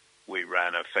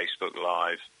ran a Facebook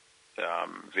Live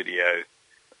video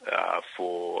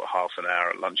for half an hour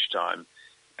at lunchtime,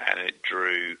 and it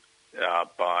drew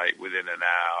within an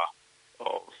hour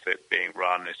of it being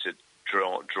run, it had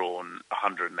drawn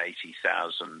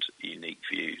 180,000 unique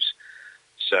views.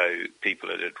 So people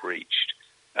it had reached,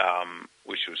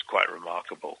 which was quite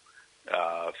remarkable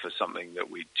for something that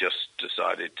we just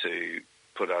decided to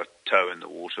put our toe in the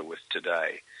water with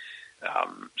today.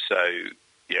 So,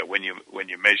 when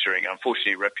you're measuring,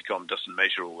 unfortunately, Replicon doesn't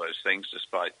measure all those things,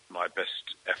 despite my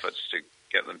best efforts to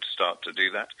get them to start to do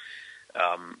that.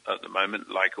 At the moment,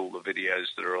 like all the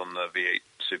videos that are on the V8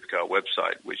 Supercar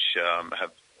website, which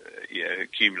have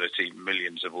cumulative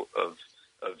millions of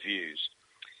views.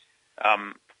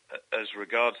 As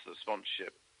regards the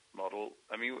sponsorship model,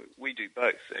 I mean, we do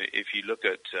both. If you look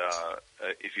at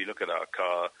our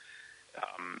car,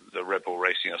 the Red Bull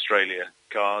Racing Australia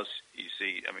cars, you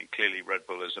see, I mean, clearly Red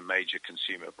Bull is a major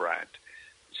consumer brand.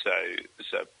 So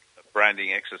it's a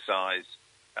branding exercise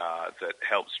that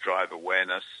helps drive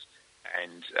awareness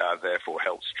and therefore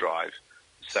helps drive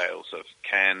sales of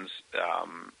cans.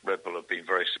 Red Bull have been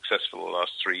very successful the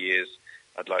last 3 years.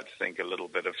 I'd like to think a little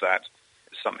bit of that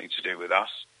is something to do with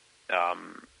us.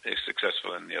 Is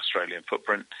successful in the Australian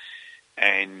footprint,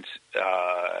 and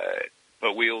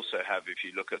but we also have, if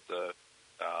you look at the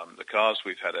cars,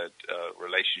 we've had a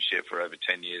relationship for over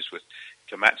 10 years with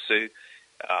Komatsu.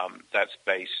 That's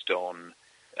based on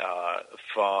a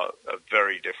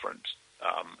very different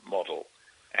model,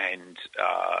 and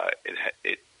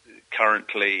it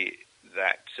currently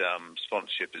that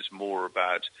sponsorship is more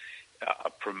about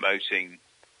promoting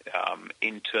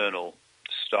internal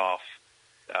staff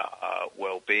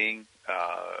well-being,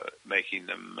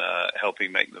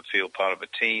 helping make them feel part of a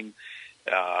team,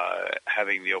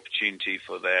 having the opportunity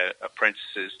for their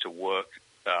apprentices to work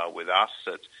with us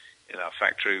in our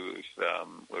factory.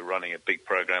 We're running a big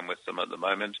program with them at the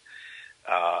moment,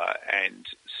 and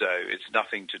so it's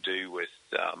nothing to do with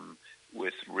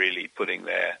really putting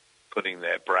their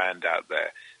brand out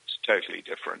there. It's totally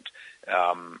different.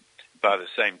 By the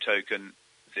same token,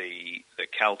 the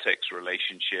Caltex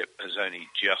relationship has only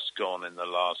just gone in the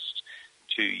last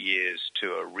 2 years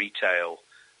to a retail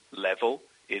level.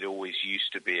 It always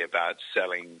used to be about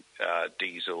selling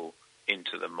diesel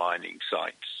into the mining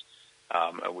sites,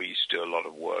 and we used to do a lot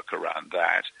of work around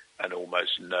that, and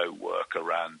almost no work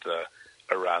around the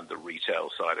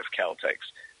retail side of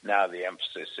Caltex. Now the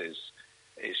emphasis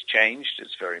is changed.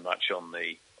 It's very much on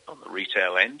the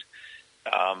retail end,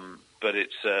 but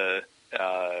it's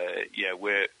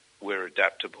we're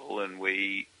adaptable, and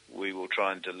we will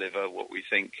try and deliver what we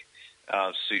think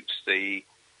suits the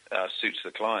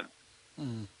client.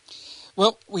 Mm.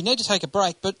 Well, we need to take a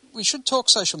break, but we should talk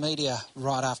social media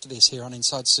right after this here on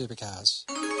Inside Supercars.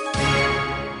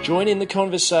 Join in the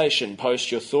conversation.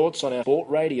 Post your thoughts on our Sport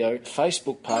Radio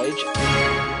Facebook page.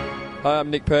 Hi, I'm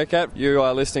Nick Percat. You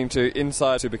are listening to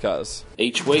Inside Supercars.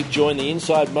 Each week, join the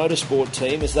Inside Motorsport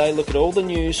team as they look at all the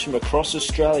news from across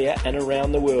Australia and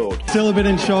around the world. Still a bit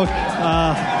in shock.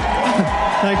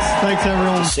 Thanks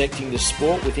everyone. Dissecting the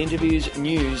sport with interviews,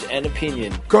 news and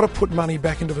opinion. Got to put money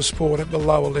back into the sport at the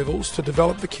lower levels to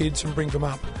develop the kids and bring them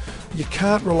up. You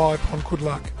can't rely upon good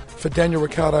luck. For Daniel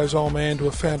Ricciardo's old man to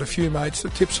have found a few mates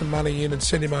that tip some money in and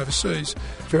send him overseas,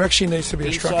 there actually needs to be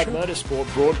a structure. Inside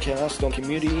Motorsport broadcast on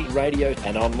community radio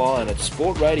and online at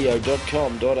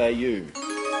sportradio.com.au.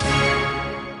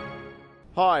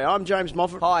 Hi, I'm James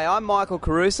Moffat. Hi, I'm Michael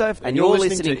Caruso. And you're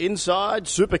listening to Inside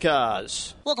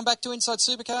Supercars. Welcome back to Inside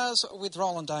Supercars with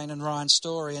Roland Dane and Ryan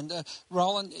Story. And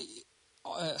Roland,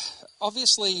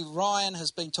 obviously Ryan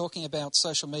has been talking about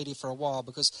social media for a while,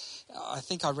 because I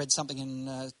think I read something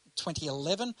in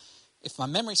 2011, if my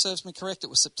memory serves me correct, it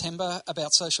was September,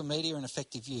 about social media and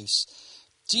effective use.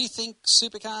 Do you think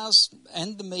Supercars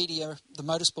and the media, the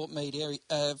motorsport media,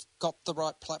 have got the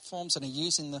right platforms and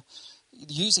are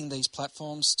using these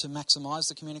platforms to maximise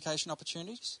the communication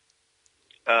opportunities?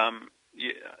 I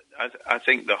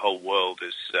think the whole world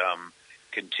is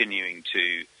continuing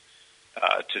to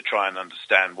try and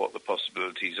understand what the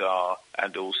possibilities are,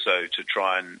 and also to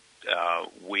try and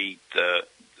weed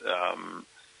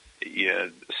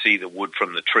see the wood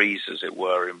from the trees, as it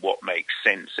were, in what makes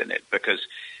sense in it. Because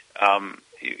when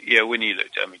you look,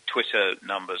 Twitter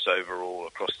numbers overall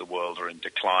across the world are in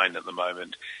decline at the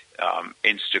moment.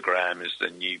 Instagram is the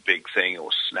new big thing,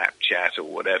 or Snapchat, or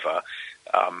whatever.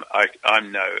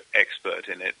 I'm no expert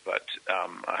in it, but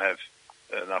I have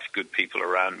enough good people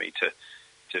around me to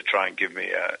try and give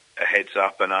me a heads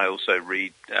up. And I also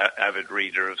avid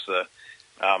reader of the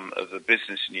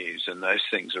business news, and those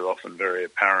things are often very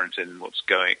apparent in what's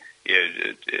going.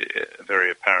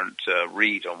 Very apparent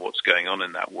read on what's going on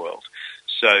in that world.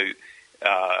 So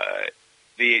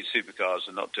V8 Supercars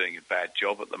are not doing a bad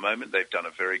job at the moment. They've done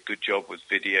a very good job with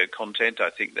video content. I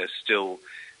think there's still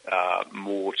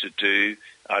more to do.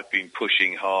 I've been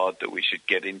pushing hard that we should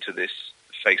get into this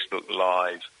Facebook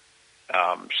Live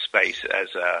space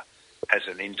as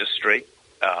an industry,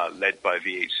 led by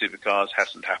V8 Supercars.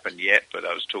 Hasn't happened yet, but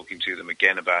I was talking to them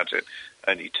again about it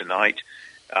only tonight,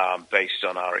 based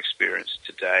on our experience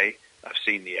today. I've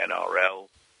seen the NRL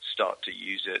start to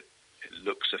use it. It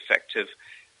looks effective.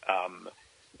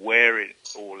 Where it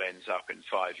all ends up in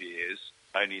 5 years,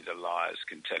 only the liars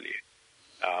can tell you.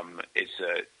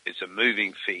 It's a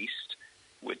moving feast.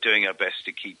 We're doing our best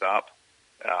to keep up.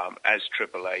 As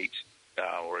Triple Eight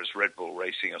or as Red Bull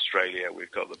Racing Australia,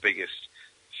 we've got the biggest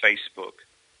Facebook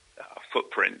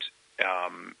footprint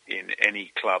in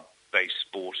any club-based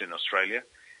sport in Australia.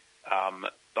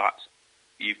 But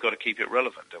you've got to keep it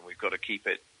relevant, and we've got to keep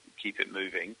it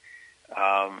moving,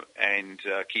 and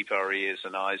keep our ears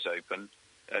and eyes open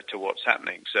to what's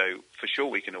happening. So for sure,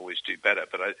 we can always do better.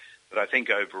 But I think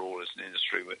overall, as an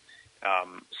industry, with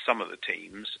some of the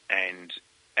teams and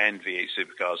V8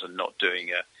 Supercars are not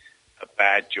doing a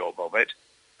bad job of it.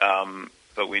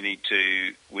 But we need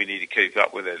to keep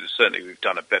up with it. Certainly, we've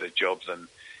done a better job than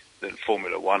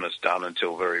Formula One has done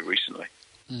until very recently.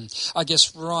 I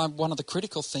guess, Ryan, one of the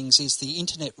critical things is the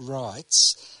internet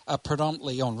rights are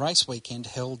predominantly on race weekend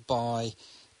held by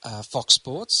Fox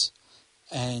Sports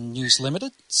and News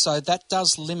Limited. So that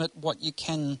does limit what you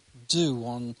can do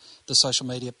on the social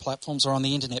media platforms or on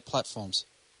the internet platforms.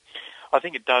 I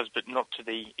think it does, but not to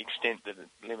the extent that it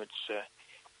limits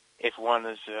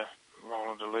F1, as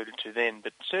Roland alluded to then.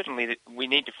 But certainly we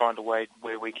need to find a way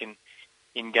where we can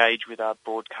engage with our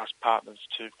broadcast partners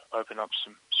to open up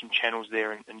some channels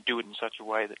there and do it in such a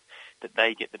way that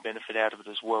they get the benefit out of it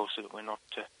as well, so that we're not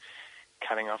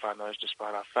cutting off our nose to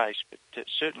spite our face. But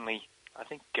certainly I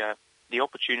think the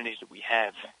opportunities that we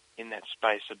have in that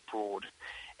space are broad,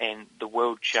 and the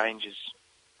world changes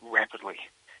rapidly.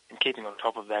 And keeping on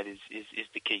top of that is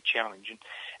the key challenge. And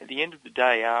at the end of the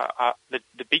day,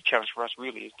 the big challenge for us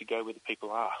really is to go where the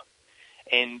people are.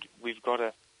 And we've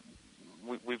got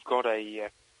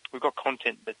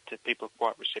content that people are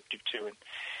quite receptive to, and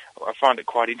I find it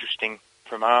quite interesting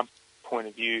from our point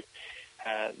of view,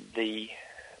 the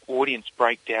audience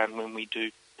breakdown when we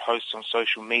do posts on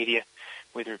social media,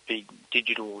 whether it be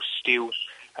digital or still,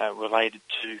 related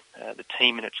to the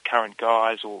team and its current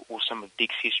guys, or some of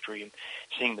Dick's history, and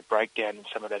seeing the breakdown in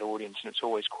some of that audience. And it's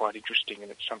always quite interesting, and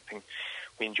it's something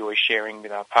we enjoy sharing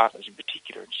with our partners in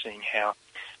particular, and seeing how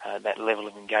that level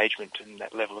of engagement and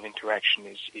that level of interaction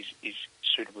is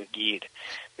suitably geared.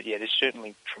 But yeah, there's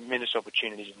certainly tremendous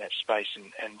opportunities in that space,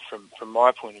 and from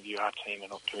my point of view, our team are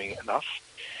not doing it enough,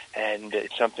 and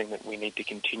it's something that we need to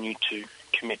continue to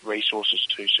commit resources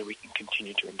to, so we can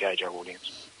continue to engage our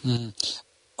audience.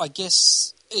 I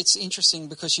guess it's interesting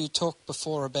because you talked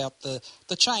before about the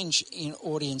change in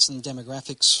audience and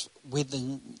demographics with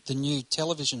the new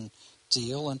television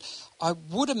deal, and I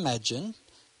would imagine,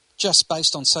 just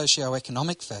based on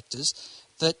socio-economic factors,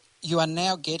 that you are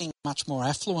now getting a much more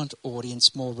affluent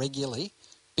audience more regularly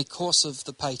because of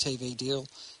the pay TV deal,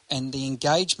 and the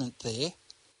engagement there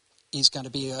is going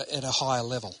to be at a higher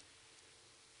level.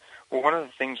 Well, one of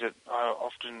the things that I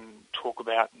often talk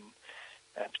about, and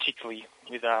particularly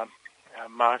with our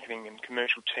marketing and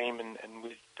commercial team and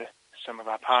with some of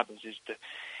our partners,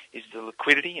 is the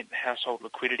liquidity and household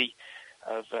liquidity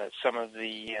of some of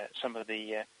the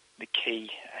key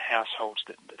households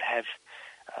that have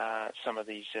some of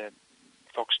these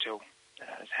Foxtel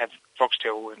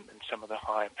and some of the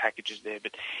higher packages there.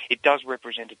 But it does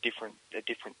represent a different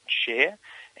share,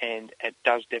 and it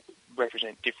does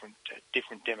represent different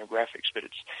demographics. But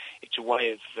it's a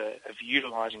way of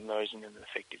utilising those in an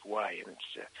effective way, and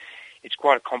it's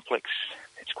quite a complex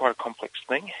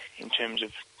thing in terms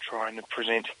of trying to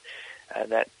present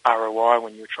that ROI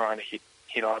when you're trying to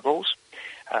hit eyeballs.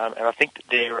 And I think that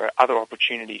there are other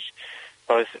opportunities,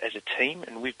 both as a team,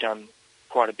 and we've done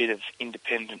quite a bit of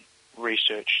independent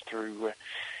research through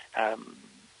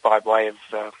by way of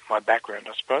my background,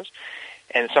 I suppose.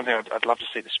 And it's something I'd love to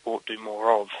see the sport do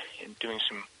more of, in doing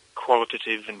some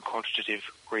qualitative and quantitative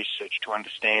research to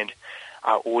understand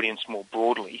our audience more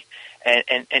broadly,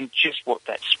 and just what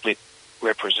that split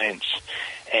represents,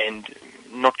 and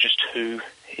not just who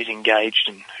is engaged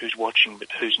and who's watching, but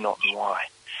who's not and why.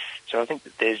 So I think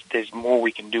that there's more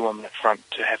we can do on that front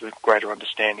to have a greater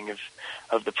understanding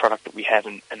of the product that we have,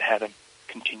 and how to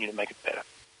continue to make it better.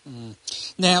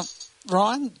 Now,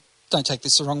 Ryan, don't take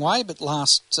this the wrong way, but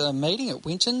last meeting at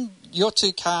Winton, your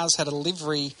two cars had a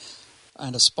livery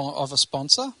and of a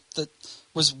sponsor that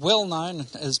was well known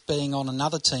as being on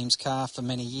another team's car for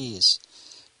many years.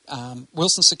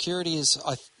 Wilson Security is,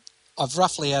 I've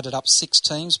roughly added up 6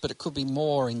 teams, but it could be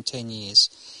more in 10 years.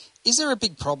 Is there a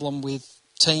big problem with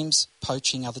teams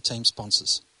poaching other team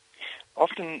sponsors?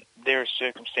 Often there are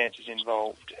circumstances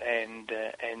involved, and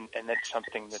that's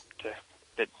something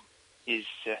that is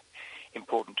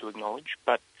important to acknowledge.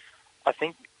 But I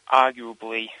think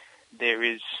arguably there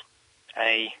is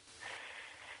a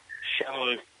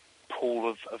shallow pool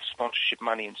of sponsorship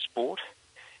money in sport,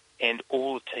 and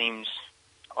all the teams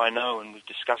I know, and we've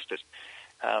discussed it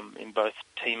in both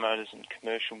team owners and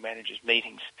commercial managers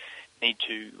meetings, need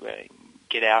to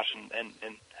get out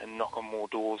and knock on more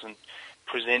doors and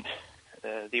present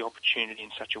the opportunity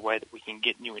in such a way that we can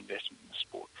get new investment in the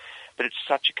sport. But it's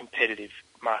such a competitive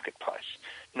marketplace,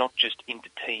 not just into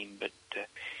team, but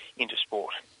into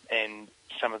sport. And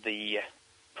some of the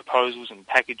proposals and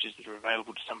packages that are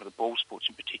available to some of the ball sports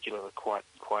in particular are quite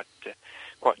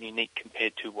unique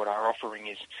compared to what our offering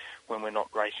is when we're not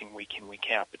racing week in,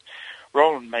 week out. But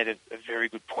Roland made a very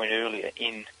good point earlier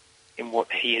in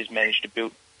what he has managed to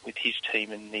build with his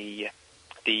team and the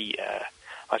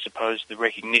I suppose the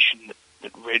recognition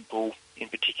that Red Bull in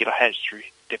particular has through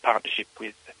their partnership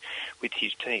with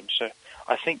his team. So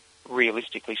I think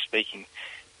realistically speaking,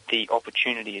 the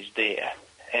opportunity is there,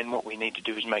 and what we need to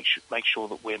do is make sure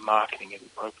that we're marketing it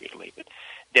appropriately. But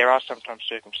there are sometimes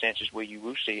circumstances where you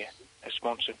will see a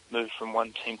sponsor move from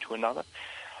one team to another.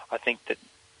 I think that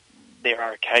there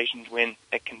are occasions when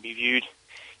it can be viewed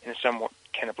in a somewhat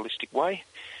cannibalistic way,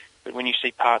 but when you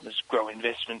see partners grow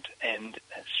investment and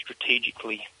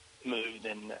strategically move,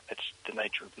 then it's the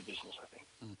nature of the business, I think.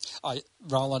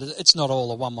 Roland, it's not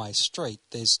all a one-way street.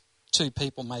 There's two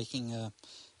people making a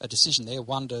decision there,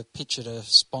 one to pitch at a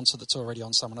sponsor that's already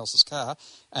on someone else's car,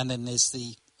 and then there's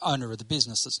the owner of the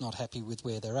business that's not happy with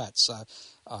where they're at. So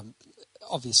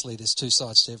obviously there's two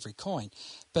sides to every coin.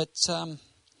 But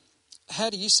how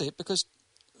do you see it? Because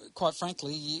quite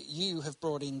frankly, you have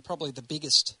brought in probably the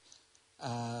biggest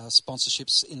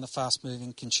sponsorships in the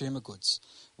fast-moving consumer goods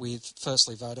with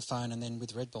firstly Vodafone and then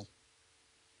with Red Bull.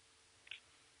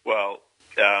 Well,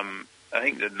 I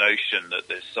think the notion that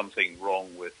there's something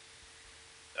wrong with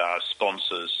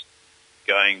sponsors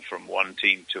going from one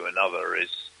team to another is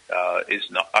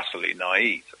not utterly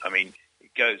naive. I mean,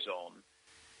 it goes on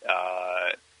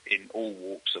in all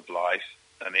walks of life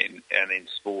and in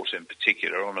sport in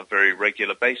particular on a very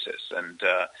regular basis. And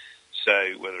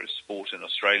so whether it's sport in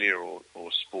Australia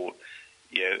or sport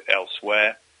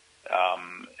elsewhere,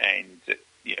 and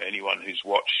anyone who's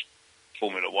watched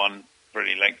Formula One for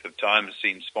any length of time has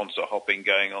seen sponsor hopping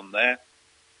going on there.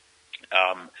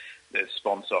 The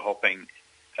sponsor hopping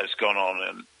has gone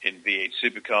on in V8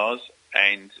 supercars,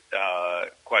 and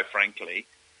quite frankly,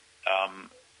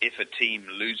 if a team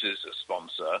loses a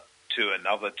sponsor to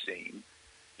another team,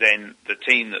 then the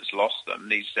team that's lost them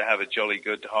needs to have a jolly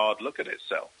good hard look at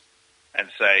itself and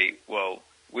say, well,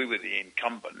 we were the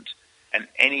incumbent, and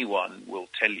anyone will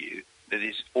tell you that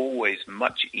it's always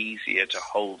much easier to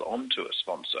hold on to a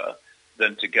sponsor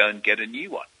than to go and get a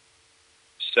new one.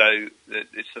 So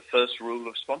it's the first rule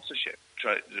of sponsorship.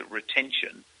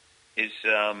 Retention is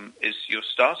your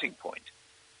starting point.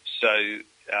 So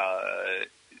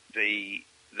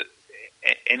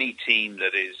any team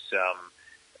that is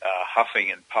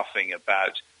huffing and puffing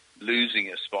about losing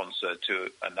a sponsor to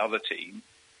another team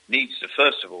needs to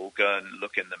first of all go and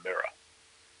look in the mirror,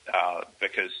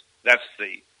 because that's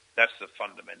the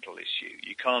fundamental issue.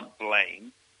 You can't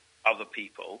blame other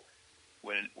people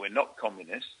when we're not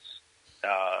communists,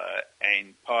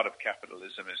 and part of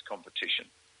capitalism is competition.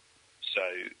 So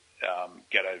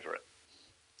get over it.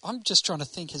 I'm just trying to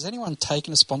think, has anyone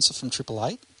taken a sponsor from Triple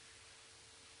Eight?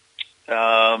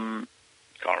 Can't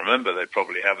remember. They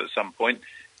probably have at some point.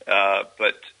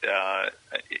 But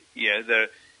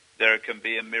there can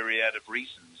be a myriad of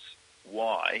reasons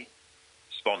why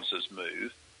sponsors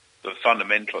move. But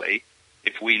fundamentally,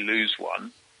 if we lose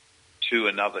one to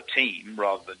another team,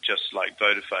 rather than just like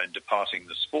Vodafone departing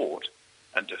the sport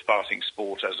and departing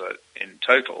sport in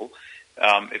total,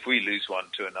 if we lose one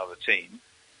to another team,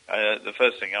 the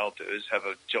first thing I'll do is have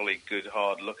a jolly good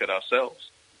hard look at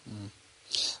ourselves.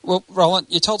 Well, Roland,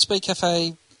 you told Speed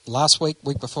Cafe last week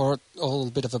before, all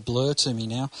a bit of a blur to me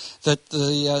now, that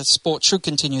the sport should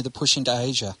continue the push into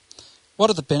Asia. What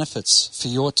are the benefits for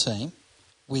your team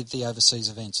with the overseas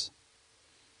events?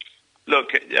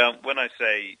 Look, when I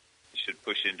say it should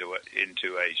push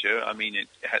into Asia, I mean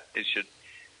it should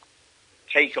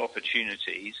take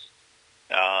opportunities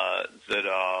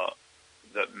that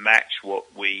match what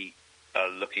we are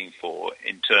looking for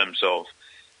in terms of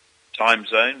time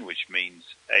zone, which means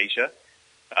Asia,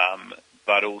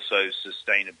 but also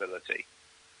sustainability.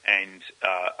 And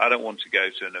I don't want to go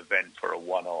to an event for a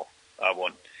one-off. I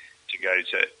want to go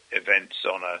to events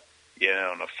on a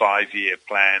 5-year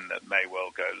plan that may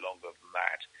well go longer than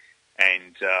that.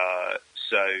 And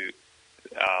so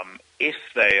if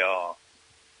they are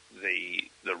the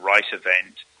right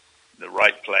event, the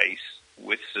right place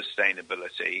with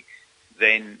sustainability,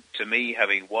 then to me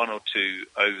having one or two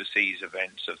overseas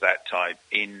events of that type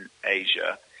in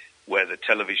Asia where the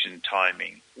television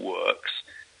timing works,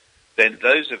 then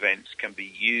those events can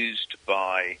be used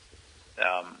by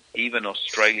even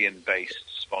Australian-based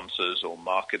sponsors or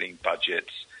marketing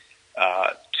budgets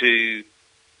to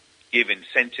give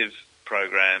incentive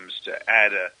programs to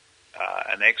add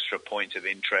an extra point of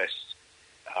interest,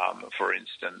 for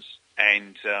instance,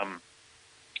 and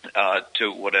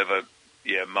to whatever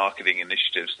marketing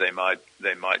initiatives they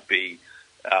might be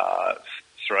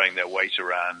throwing their weight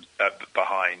around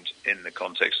behind in the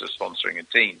context of sponsoring a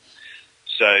team.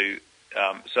 So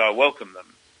I welcome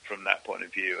them from that point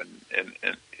of view, and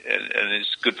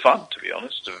it's good fun, to be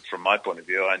honest. From my point of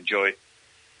view, I enjoy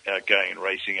going and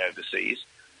racing overseas,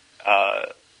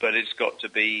 but it's got to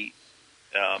be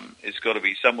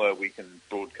somewhere we can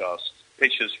broadcast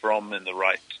pictures from in the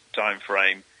right time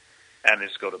frame, and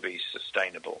it's got to be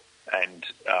sustainable, and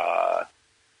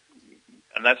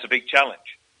that's a big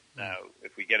challenge. Now,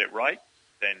 if we get it right,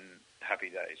 then happy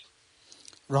days.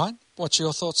 Ryan, what's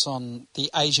your thoughts on the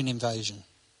Asian invasion?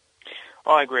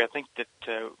 I agree. I think that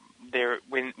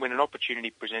when an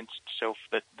opportunity presents itself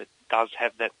that does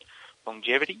have that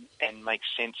longevity and makes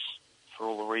sense for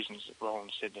all the reasons that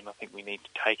Roland said, then I think we need to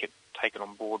take it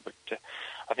on board. But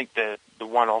I think the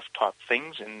one-off type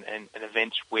things and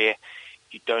events where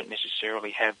you don't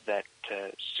necessarily have that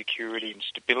security and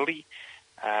stability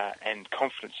and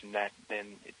confidence in that,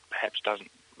 then it perhaps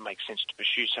doesn't make sense to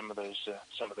pursue some of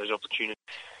those opportunities.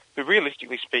 But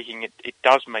realistically speaking, it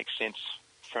does make sense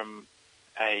from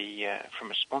a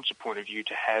sponsor point of view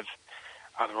to have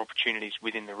other opportunities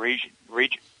within the region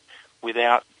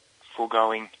without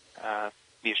foregoing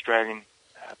the Australian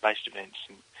based events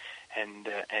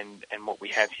and what we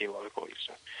have here locally.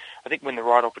 So I think when the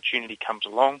right opportunity comes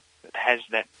along that has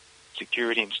that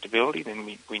security and stability, then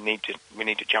we need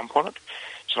to jump on it,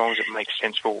 as long as it makes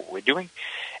sense for what we're doing.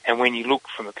 And when you look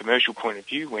from a commercial point of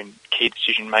view, when key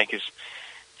decision makers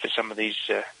for some of these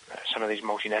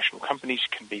multinational companies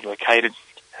can be located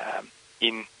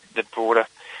in the broader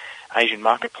Asian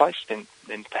marketplace, then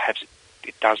perhaps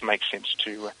it does make sense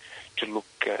to look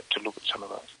at some of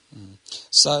those.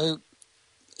 So,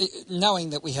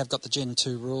 knowing that we have got the Gen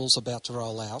 2 rules about to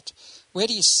roll out, where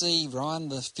do you see, Ryan,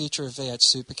 the future of V8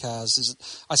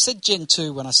 supercars? I said Gen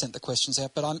 2 when I sent the questions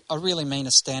out, but I really mean a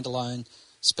standalone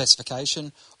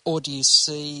specification, or do you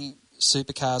see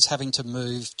supercars having to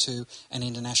move to an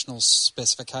international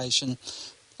specification,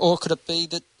 or could it be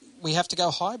that we have to go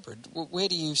hybrid? Where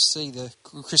do you see the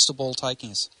crystal ball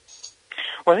taking us?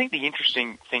 Well, I think the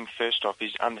interesting thing first off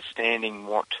is understanding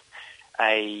what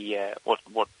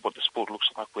the sport looks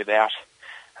like without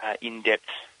in-depth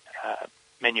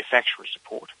manufacturer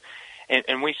support,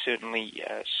 and we certainly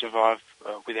survive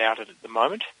without it at the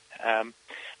moment.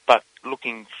 But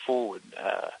looking forward,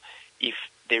 if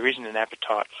there isn't an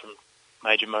appetite from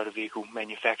major motor vehicle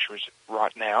manufacturers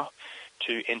right now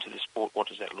to enter the sport, what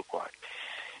does that look like?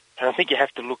 And I think you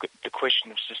have to look at the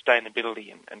question of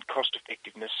sustainability and cost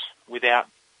effectiveness without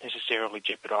necessarily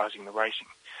jeopardising the racing.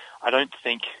 I don't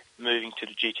think moving to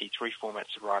the GT3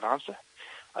 format's the right answer.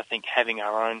 I think having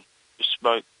our own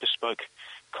bespoke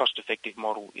cost-effective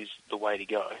model is the way to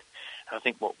go. And I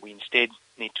think what we instead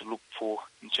need to look for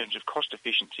in terms of cost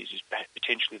efficiencies is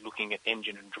potentially looking at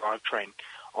engine and drivetrain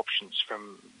options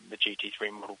from the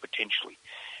GT3 model potentially.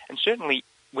 And certainly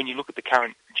when you look at the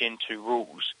current Gen 2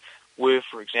 rules, were,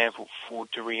 for example, Ford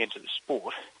to re-enter the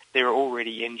sport, there are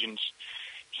already engines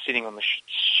sitting on the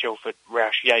shelf at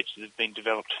Roush Yates that have been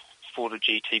developed for the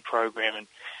GT program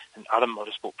and other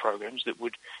motorsport programs that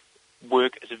would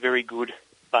work as a very good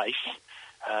base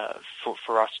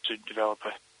for us to develop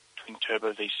a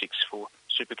twin-turbo V6 for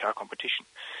supercar competition.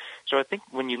 So I think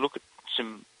when you look at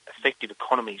some effective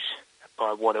economies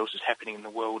by what else is happening in the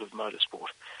world of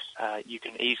motorsport, you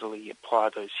can easily apply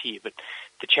those here. But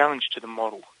the challenge to the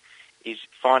model is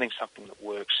finding something that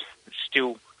works, that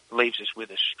still leaves us with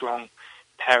a strong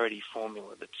parity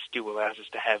formula that still allows us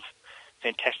to have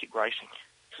fantastic racing.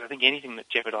 Because I think anything that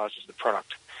jeopardises the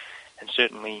product, and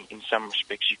certainly in some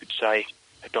respects you could say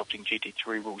adopting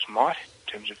GT3 rules might,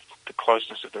 in terms of the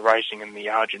closeness of the racing and the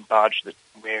arge and barge that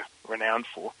we're renowned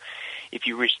for, if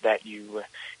you risk that, you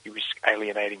risk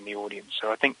alienating the audience.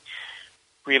 So I think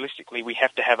realistically we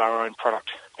have to have our own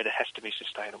product, but it has to be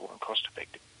sustainable and cost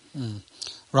effective.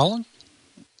 Roland?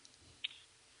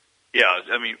 Yeah,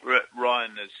 I mean,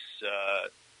 Ryan has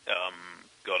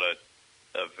got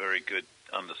a very good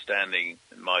understanding,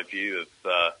 in my view, of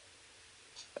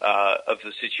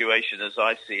the situation as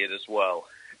I see it as well.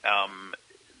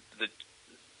 The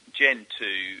Gen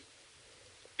 2,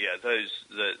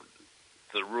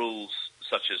 the rules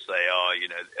such as they are,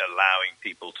 allowing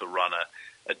people to run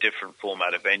a different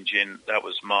format of engine, that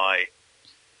was my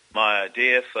my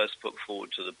idea first put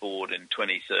forward to the board in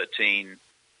 2013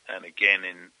 and again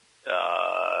in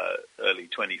early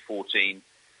 2014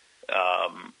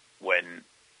 when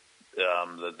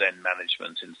the then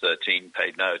management in 13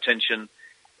 paid no attention.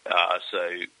 So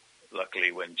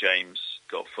luckily when James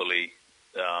got fully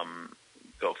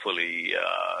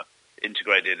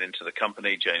integrated into the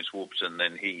company, James Warburton,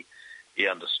 then he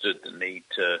understood the need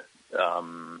to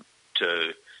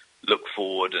look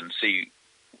forward and see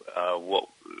what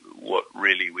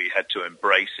really we had to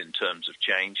embrace in terms of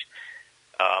change.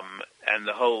 And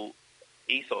the whole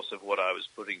ethos of what I was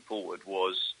putting forward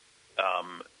was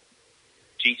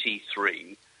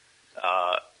GT3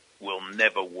 will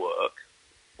never work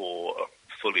for a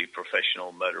fully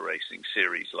professional motor racing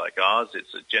series like ours.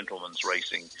 It's a gentleman's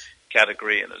racing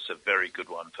category, and it's a very good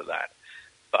one for that.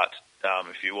 But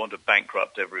if you want to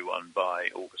bankrupt everyone by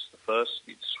August the 1st,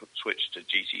 you'd switch to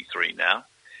GT3 now.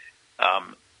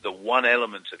 The one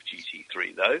element of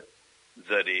GT3, though,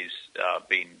 that is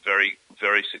been very,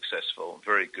 very successful,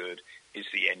 very good, is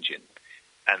the engine.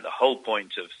 And the whole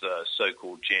point of the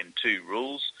so-called Gen 2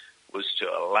 rules was to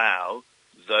allow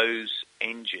those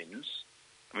engines,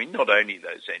 I mean, not only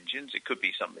those engines, it could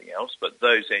be something else, but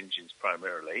those engines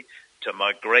primarily, to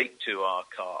migrate to our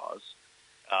cars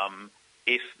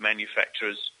if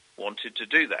manufacturers wanted to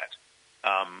do that,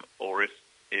 or if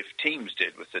teams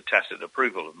did with the tacit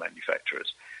approval of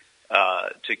manufacturers,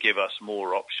 to give us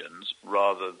more options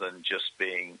rather than just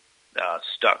being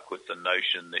stuck with the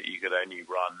notion that you could only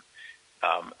run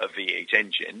a V8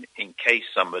 engine in case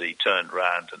somebody turned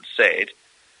around and said,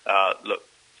 look,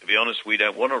 to be honest, we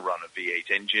don't want to run a V8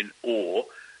 engine, or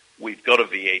we've got a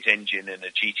V8 engine in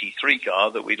a GT3 car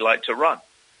that we'd like to run.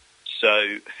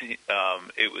 So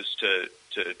it was to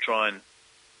try and,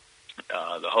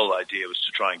 the whole idea was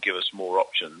to try and give us more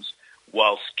options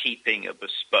whilst keeping a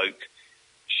bespoke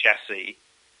chassis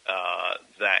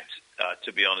that,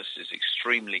 to be honest, is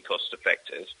extremely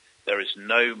cost-effective. There is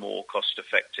no more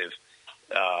cost-effective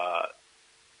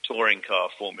touring car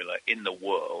formula in the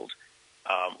world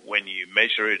when you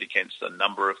measure it against the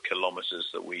number of kilometres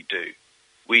that we do.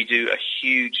 We do a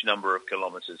huge number of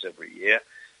kilometres every year,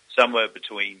 somewhere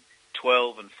between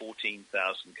 12 and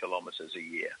 14,000 kilometres a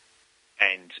year.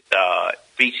 And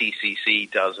BTCC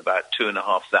does about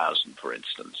 2,500, for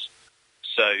instance.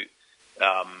 So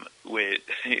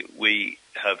we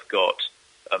have got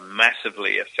a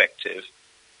massively effective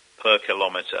per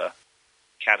kilometre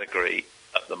category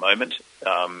at the moment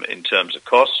in terms of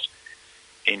cost.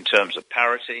 In terms of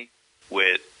parity,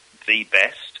 we're the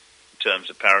best in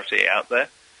terms of parity out there.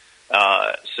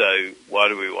 So why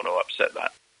do we want to upset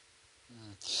that?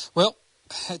 Well,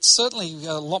 it's certainly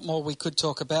a lot more we could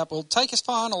talk about. We'll take a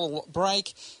final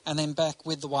break and then back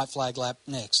with the White Flag Lap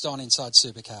next on Inside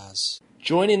Supercars.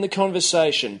 Join in the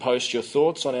conversation. Post your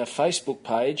thoughts on our Facebook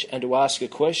page, and to ask a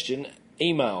question,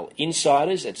 email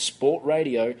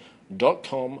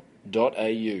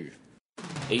insiders@sportradio.com.au.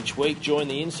 Each week, join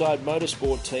the Inside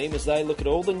Motorsport team as they look at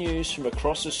all the news from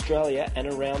across Australia and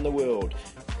around the world.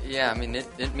 Yeah, I mean,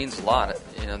 it means a lot.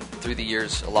 You know, through the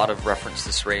years, a lot of reference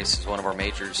this race as one of our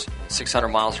majors. 600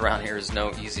 miles around here is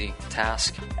no easy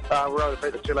task. We were able to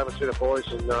beat the 211 boys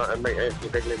and meet Anthony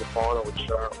Bigley in the final, which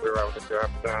we were able to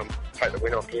take the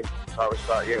win off him. So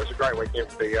it was a great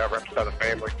weekend for the Rapstada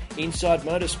family. Inside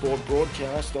Motorsport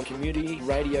broadcast on community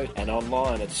radio and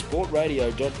online at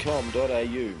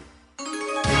sportradio.com.au.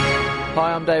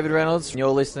 Hi, I'm David Reynolds, and you're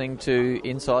listening to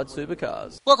Inside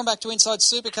Supercars. Welcome back to Inside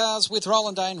Supercars with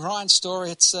Roland Day and Ryan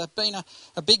Story. It's been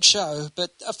a big show,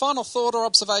 but a final thought or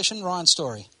observation, Ryan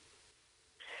Story?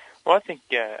 Well, I think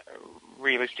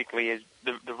realistically, is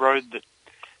the road that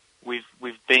we've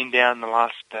been down the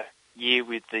last year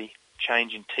with the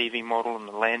change in TV model and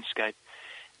the landscape,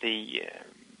 the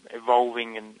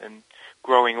evolving and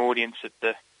growing audience at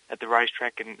the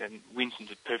racetrack, and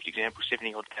Winston's a perfect example,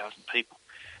 70,000 people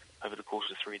over the course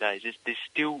of 3 days. There's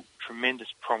still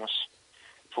tremendous promise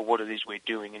for what it is we're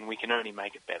doing, and we can only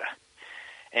make it better.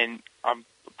 And I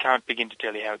can't begin to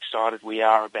tell you how excited we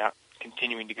are about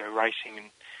continuing to go racing,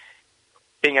 and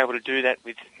being able to do that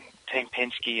with Team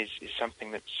Penske is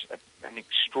something that's an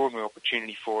extraordinary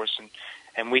opportunity for us,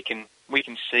 and we can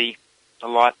see the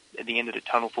light at the end of the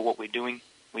tunnel for what we're doing.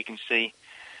 We can see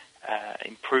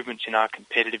improvements in our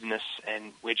competitiveness,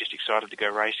 and we're just excited to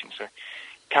go racing. So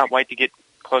can't wait to get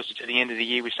closer to the end of the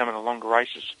year with some of the longer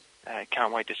races.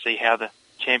 Can't wait to see how the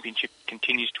championship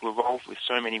continues to evolve with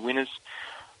so many winners.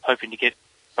 Hoping to get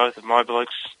both of my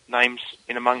blokes' names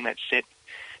in among that set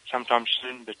sometime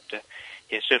soon. But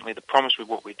certainly the promise with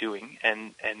what we're doing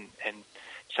and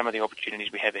some of the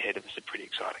opportunities we have ahead of us are pretty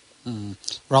exciting.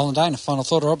 Roland Dane, a final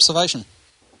thought or observation?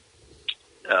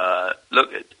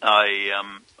 look,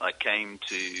 I came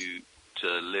to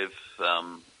live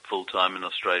full time in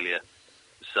Australia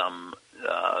some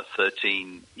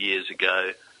 13 years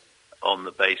ago on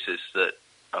the basis that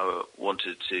I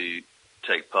wanted to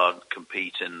take part and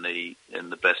compete in the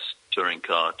best touring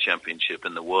car championship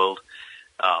in the world,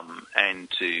 and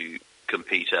to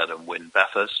compete at and win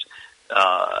Bathurst.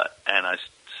 And I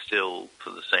still,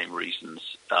 for the same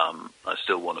reasons, I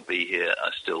still want to be here.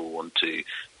 I still want to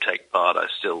take part. I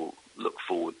still look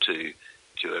forward to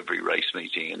every race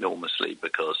meeting enormously,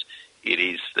 because it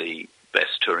is the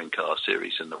best touring car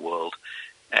series in the world.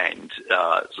 And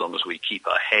as long as we keep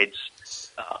our heads,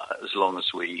 as long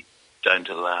as we don't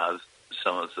allow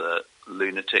some of the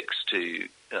lunatics to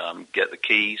get the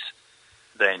keys,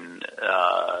 then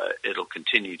it'll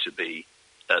continue to be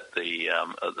at the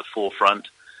forefront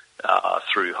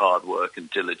through hard work and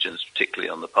diligence, particularly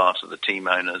on the part of the team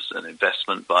owners and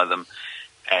investment by them.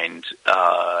 And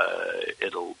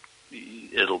it'll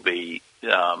be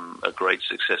a great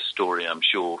success story, I'm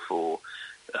sure, for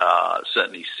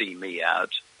certainly see me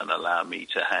out and allow me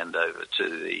to hand over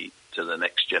to the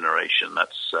next generation.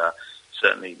 That's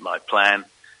certainly my plan,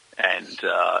 and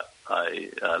I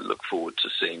look forward to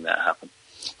seeing that happen.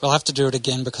 We'll have to do it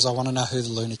again because I want to know who the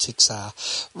lunatics are.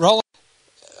 Roland,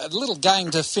 a little game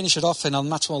to finish it off in a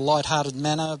much more light-hearted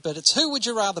manner, but it's who would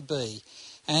you rather be?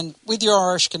 And with your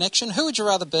Irish connection, who would you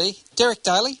rather be, Derek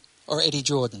Daly or Eddie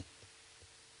Jordan?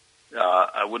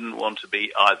 I wouldn't want to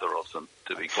be either of them,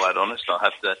 to be quite honest. I'll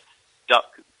have to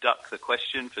duck the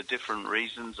question for different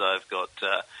reasons. I've got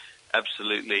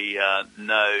absolutely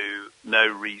no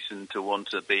reason to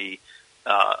want to be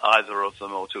either of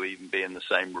them or to even be in the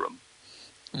same room.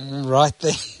 Right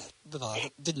then. I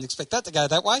didn't expect that to go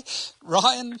that way.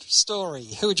 Ryan Story,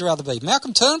 who would you rather be?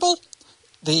 Malcolm Turnbull,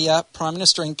 the Prime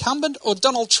Minister incumbent, or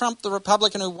Donald Trump, the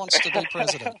Republican who wants to be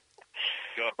president?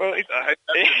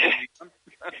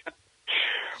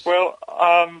 Well,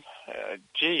 I'm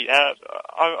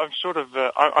sort of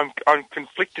I'm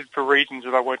conflicted for reasons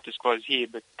that I won't disclose here,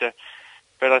 but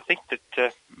I think that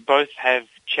both have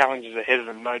challenges ahead of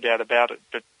them, no doubt about it.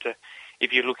 But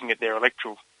if you're looking at their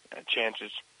electoral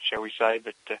chances, shall we say,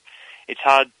 but it's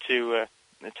hard to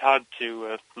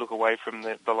look away from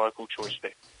the local choice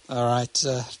there. All right.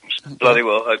 Bloody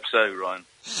well hope so, Ryan.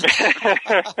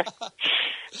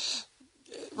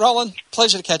 Roland,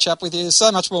 pleasure to catch up with you. So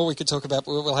much more we could talk about,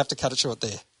 but we'll have to cut it short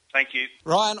there. Thank you.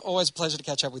 Ryan, always a pleasure to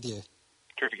catch up with you.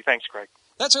 Terrific. Thanks, Craig.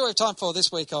 That's all we have time for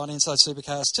this week on Inside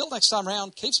Supercars. Till next time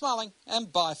round, keep smiling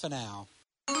and bye for now.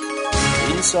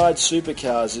 Inside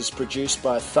Supercars is produced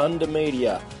by Thunder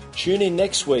Media. Tune in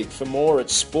next week for more at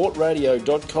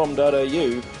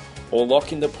sportradio.com.au or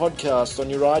lock in the podcast on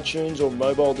your iTunes or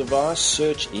mobile device.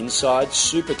 Search Inside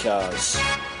Supercars.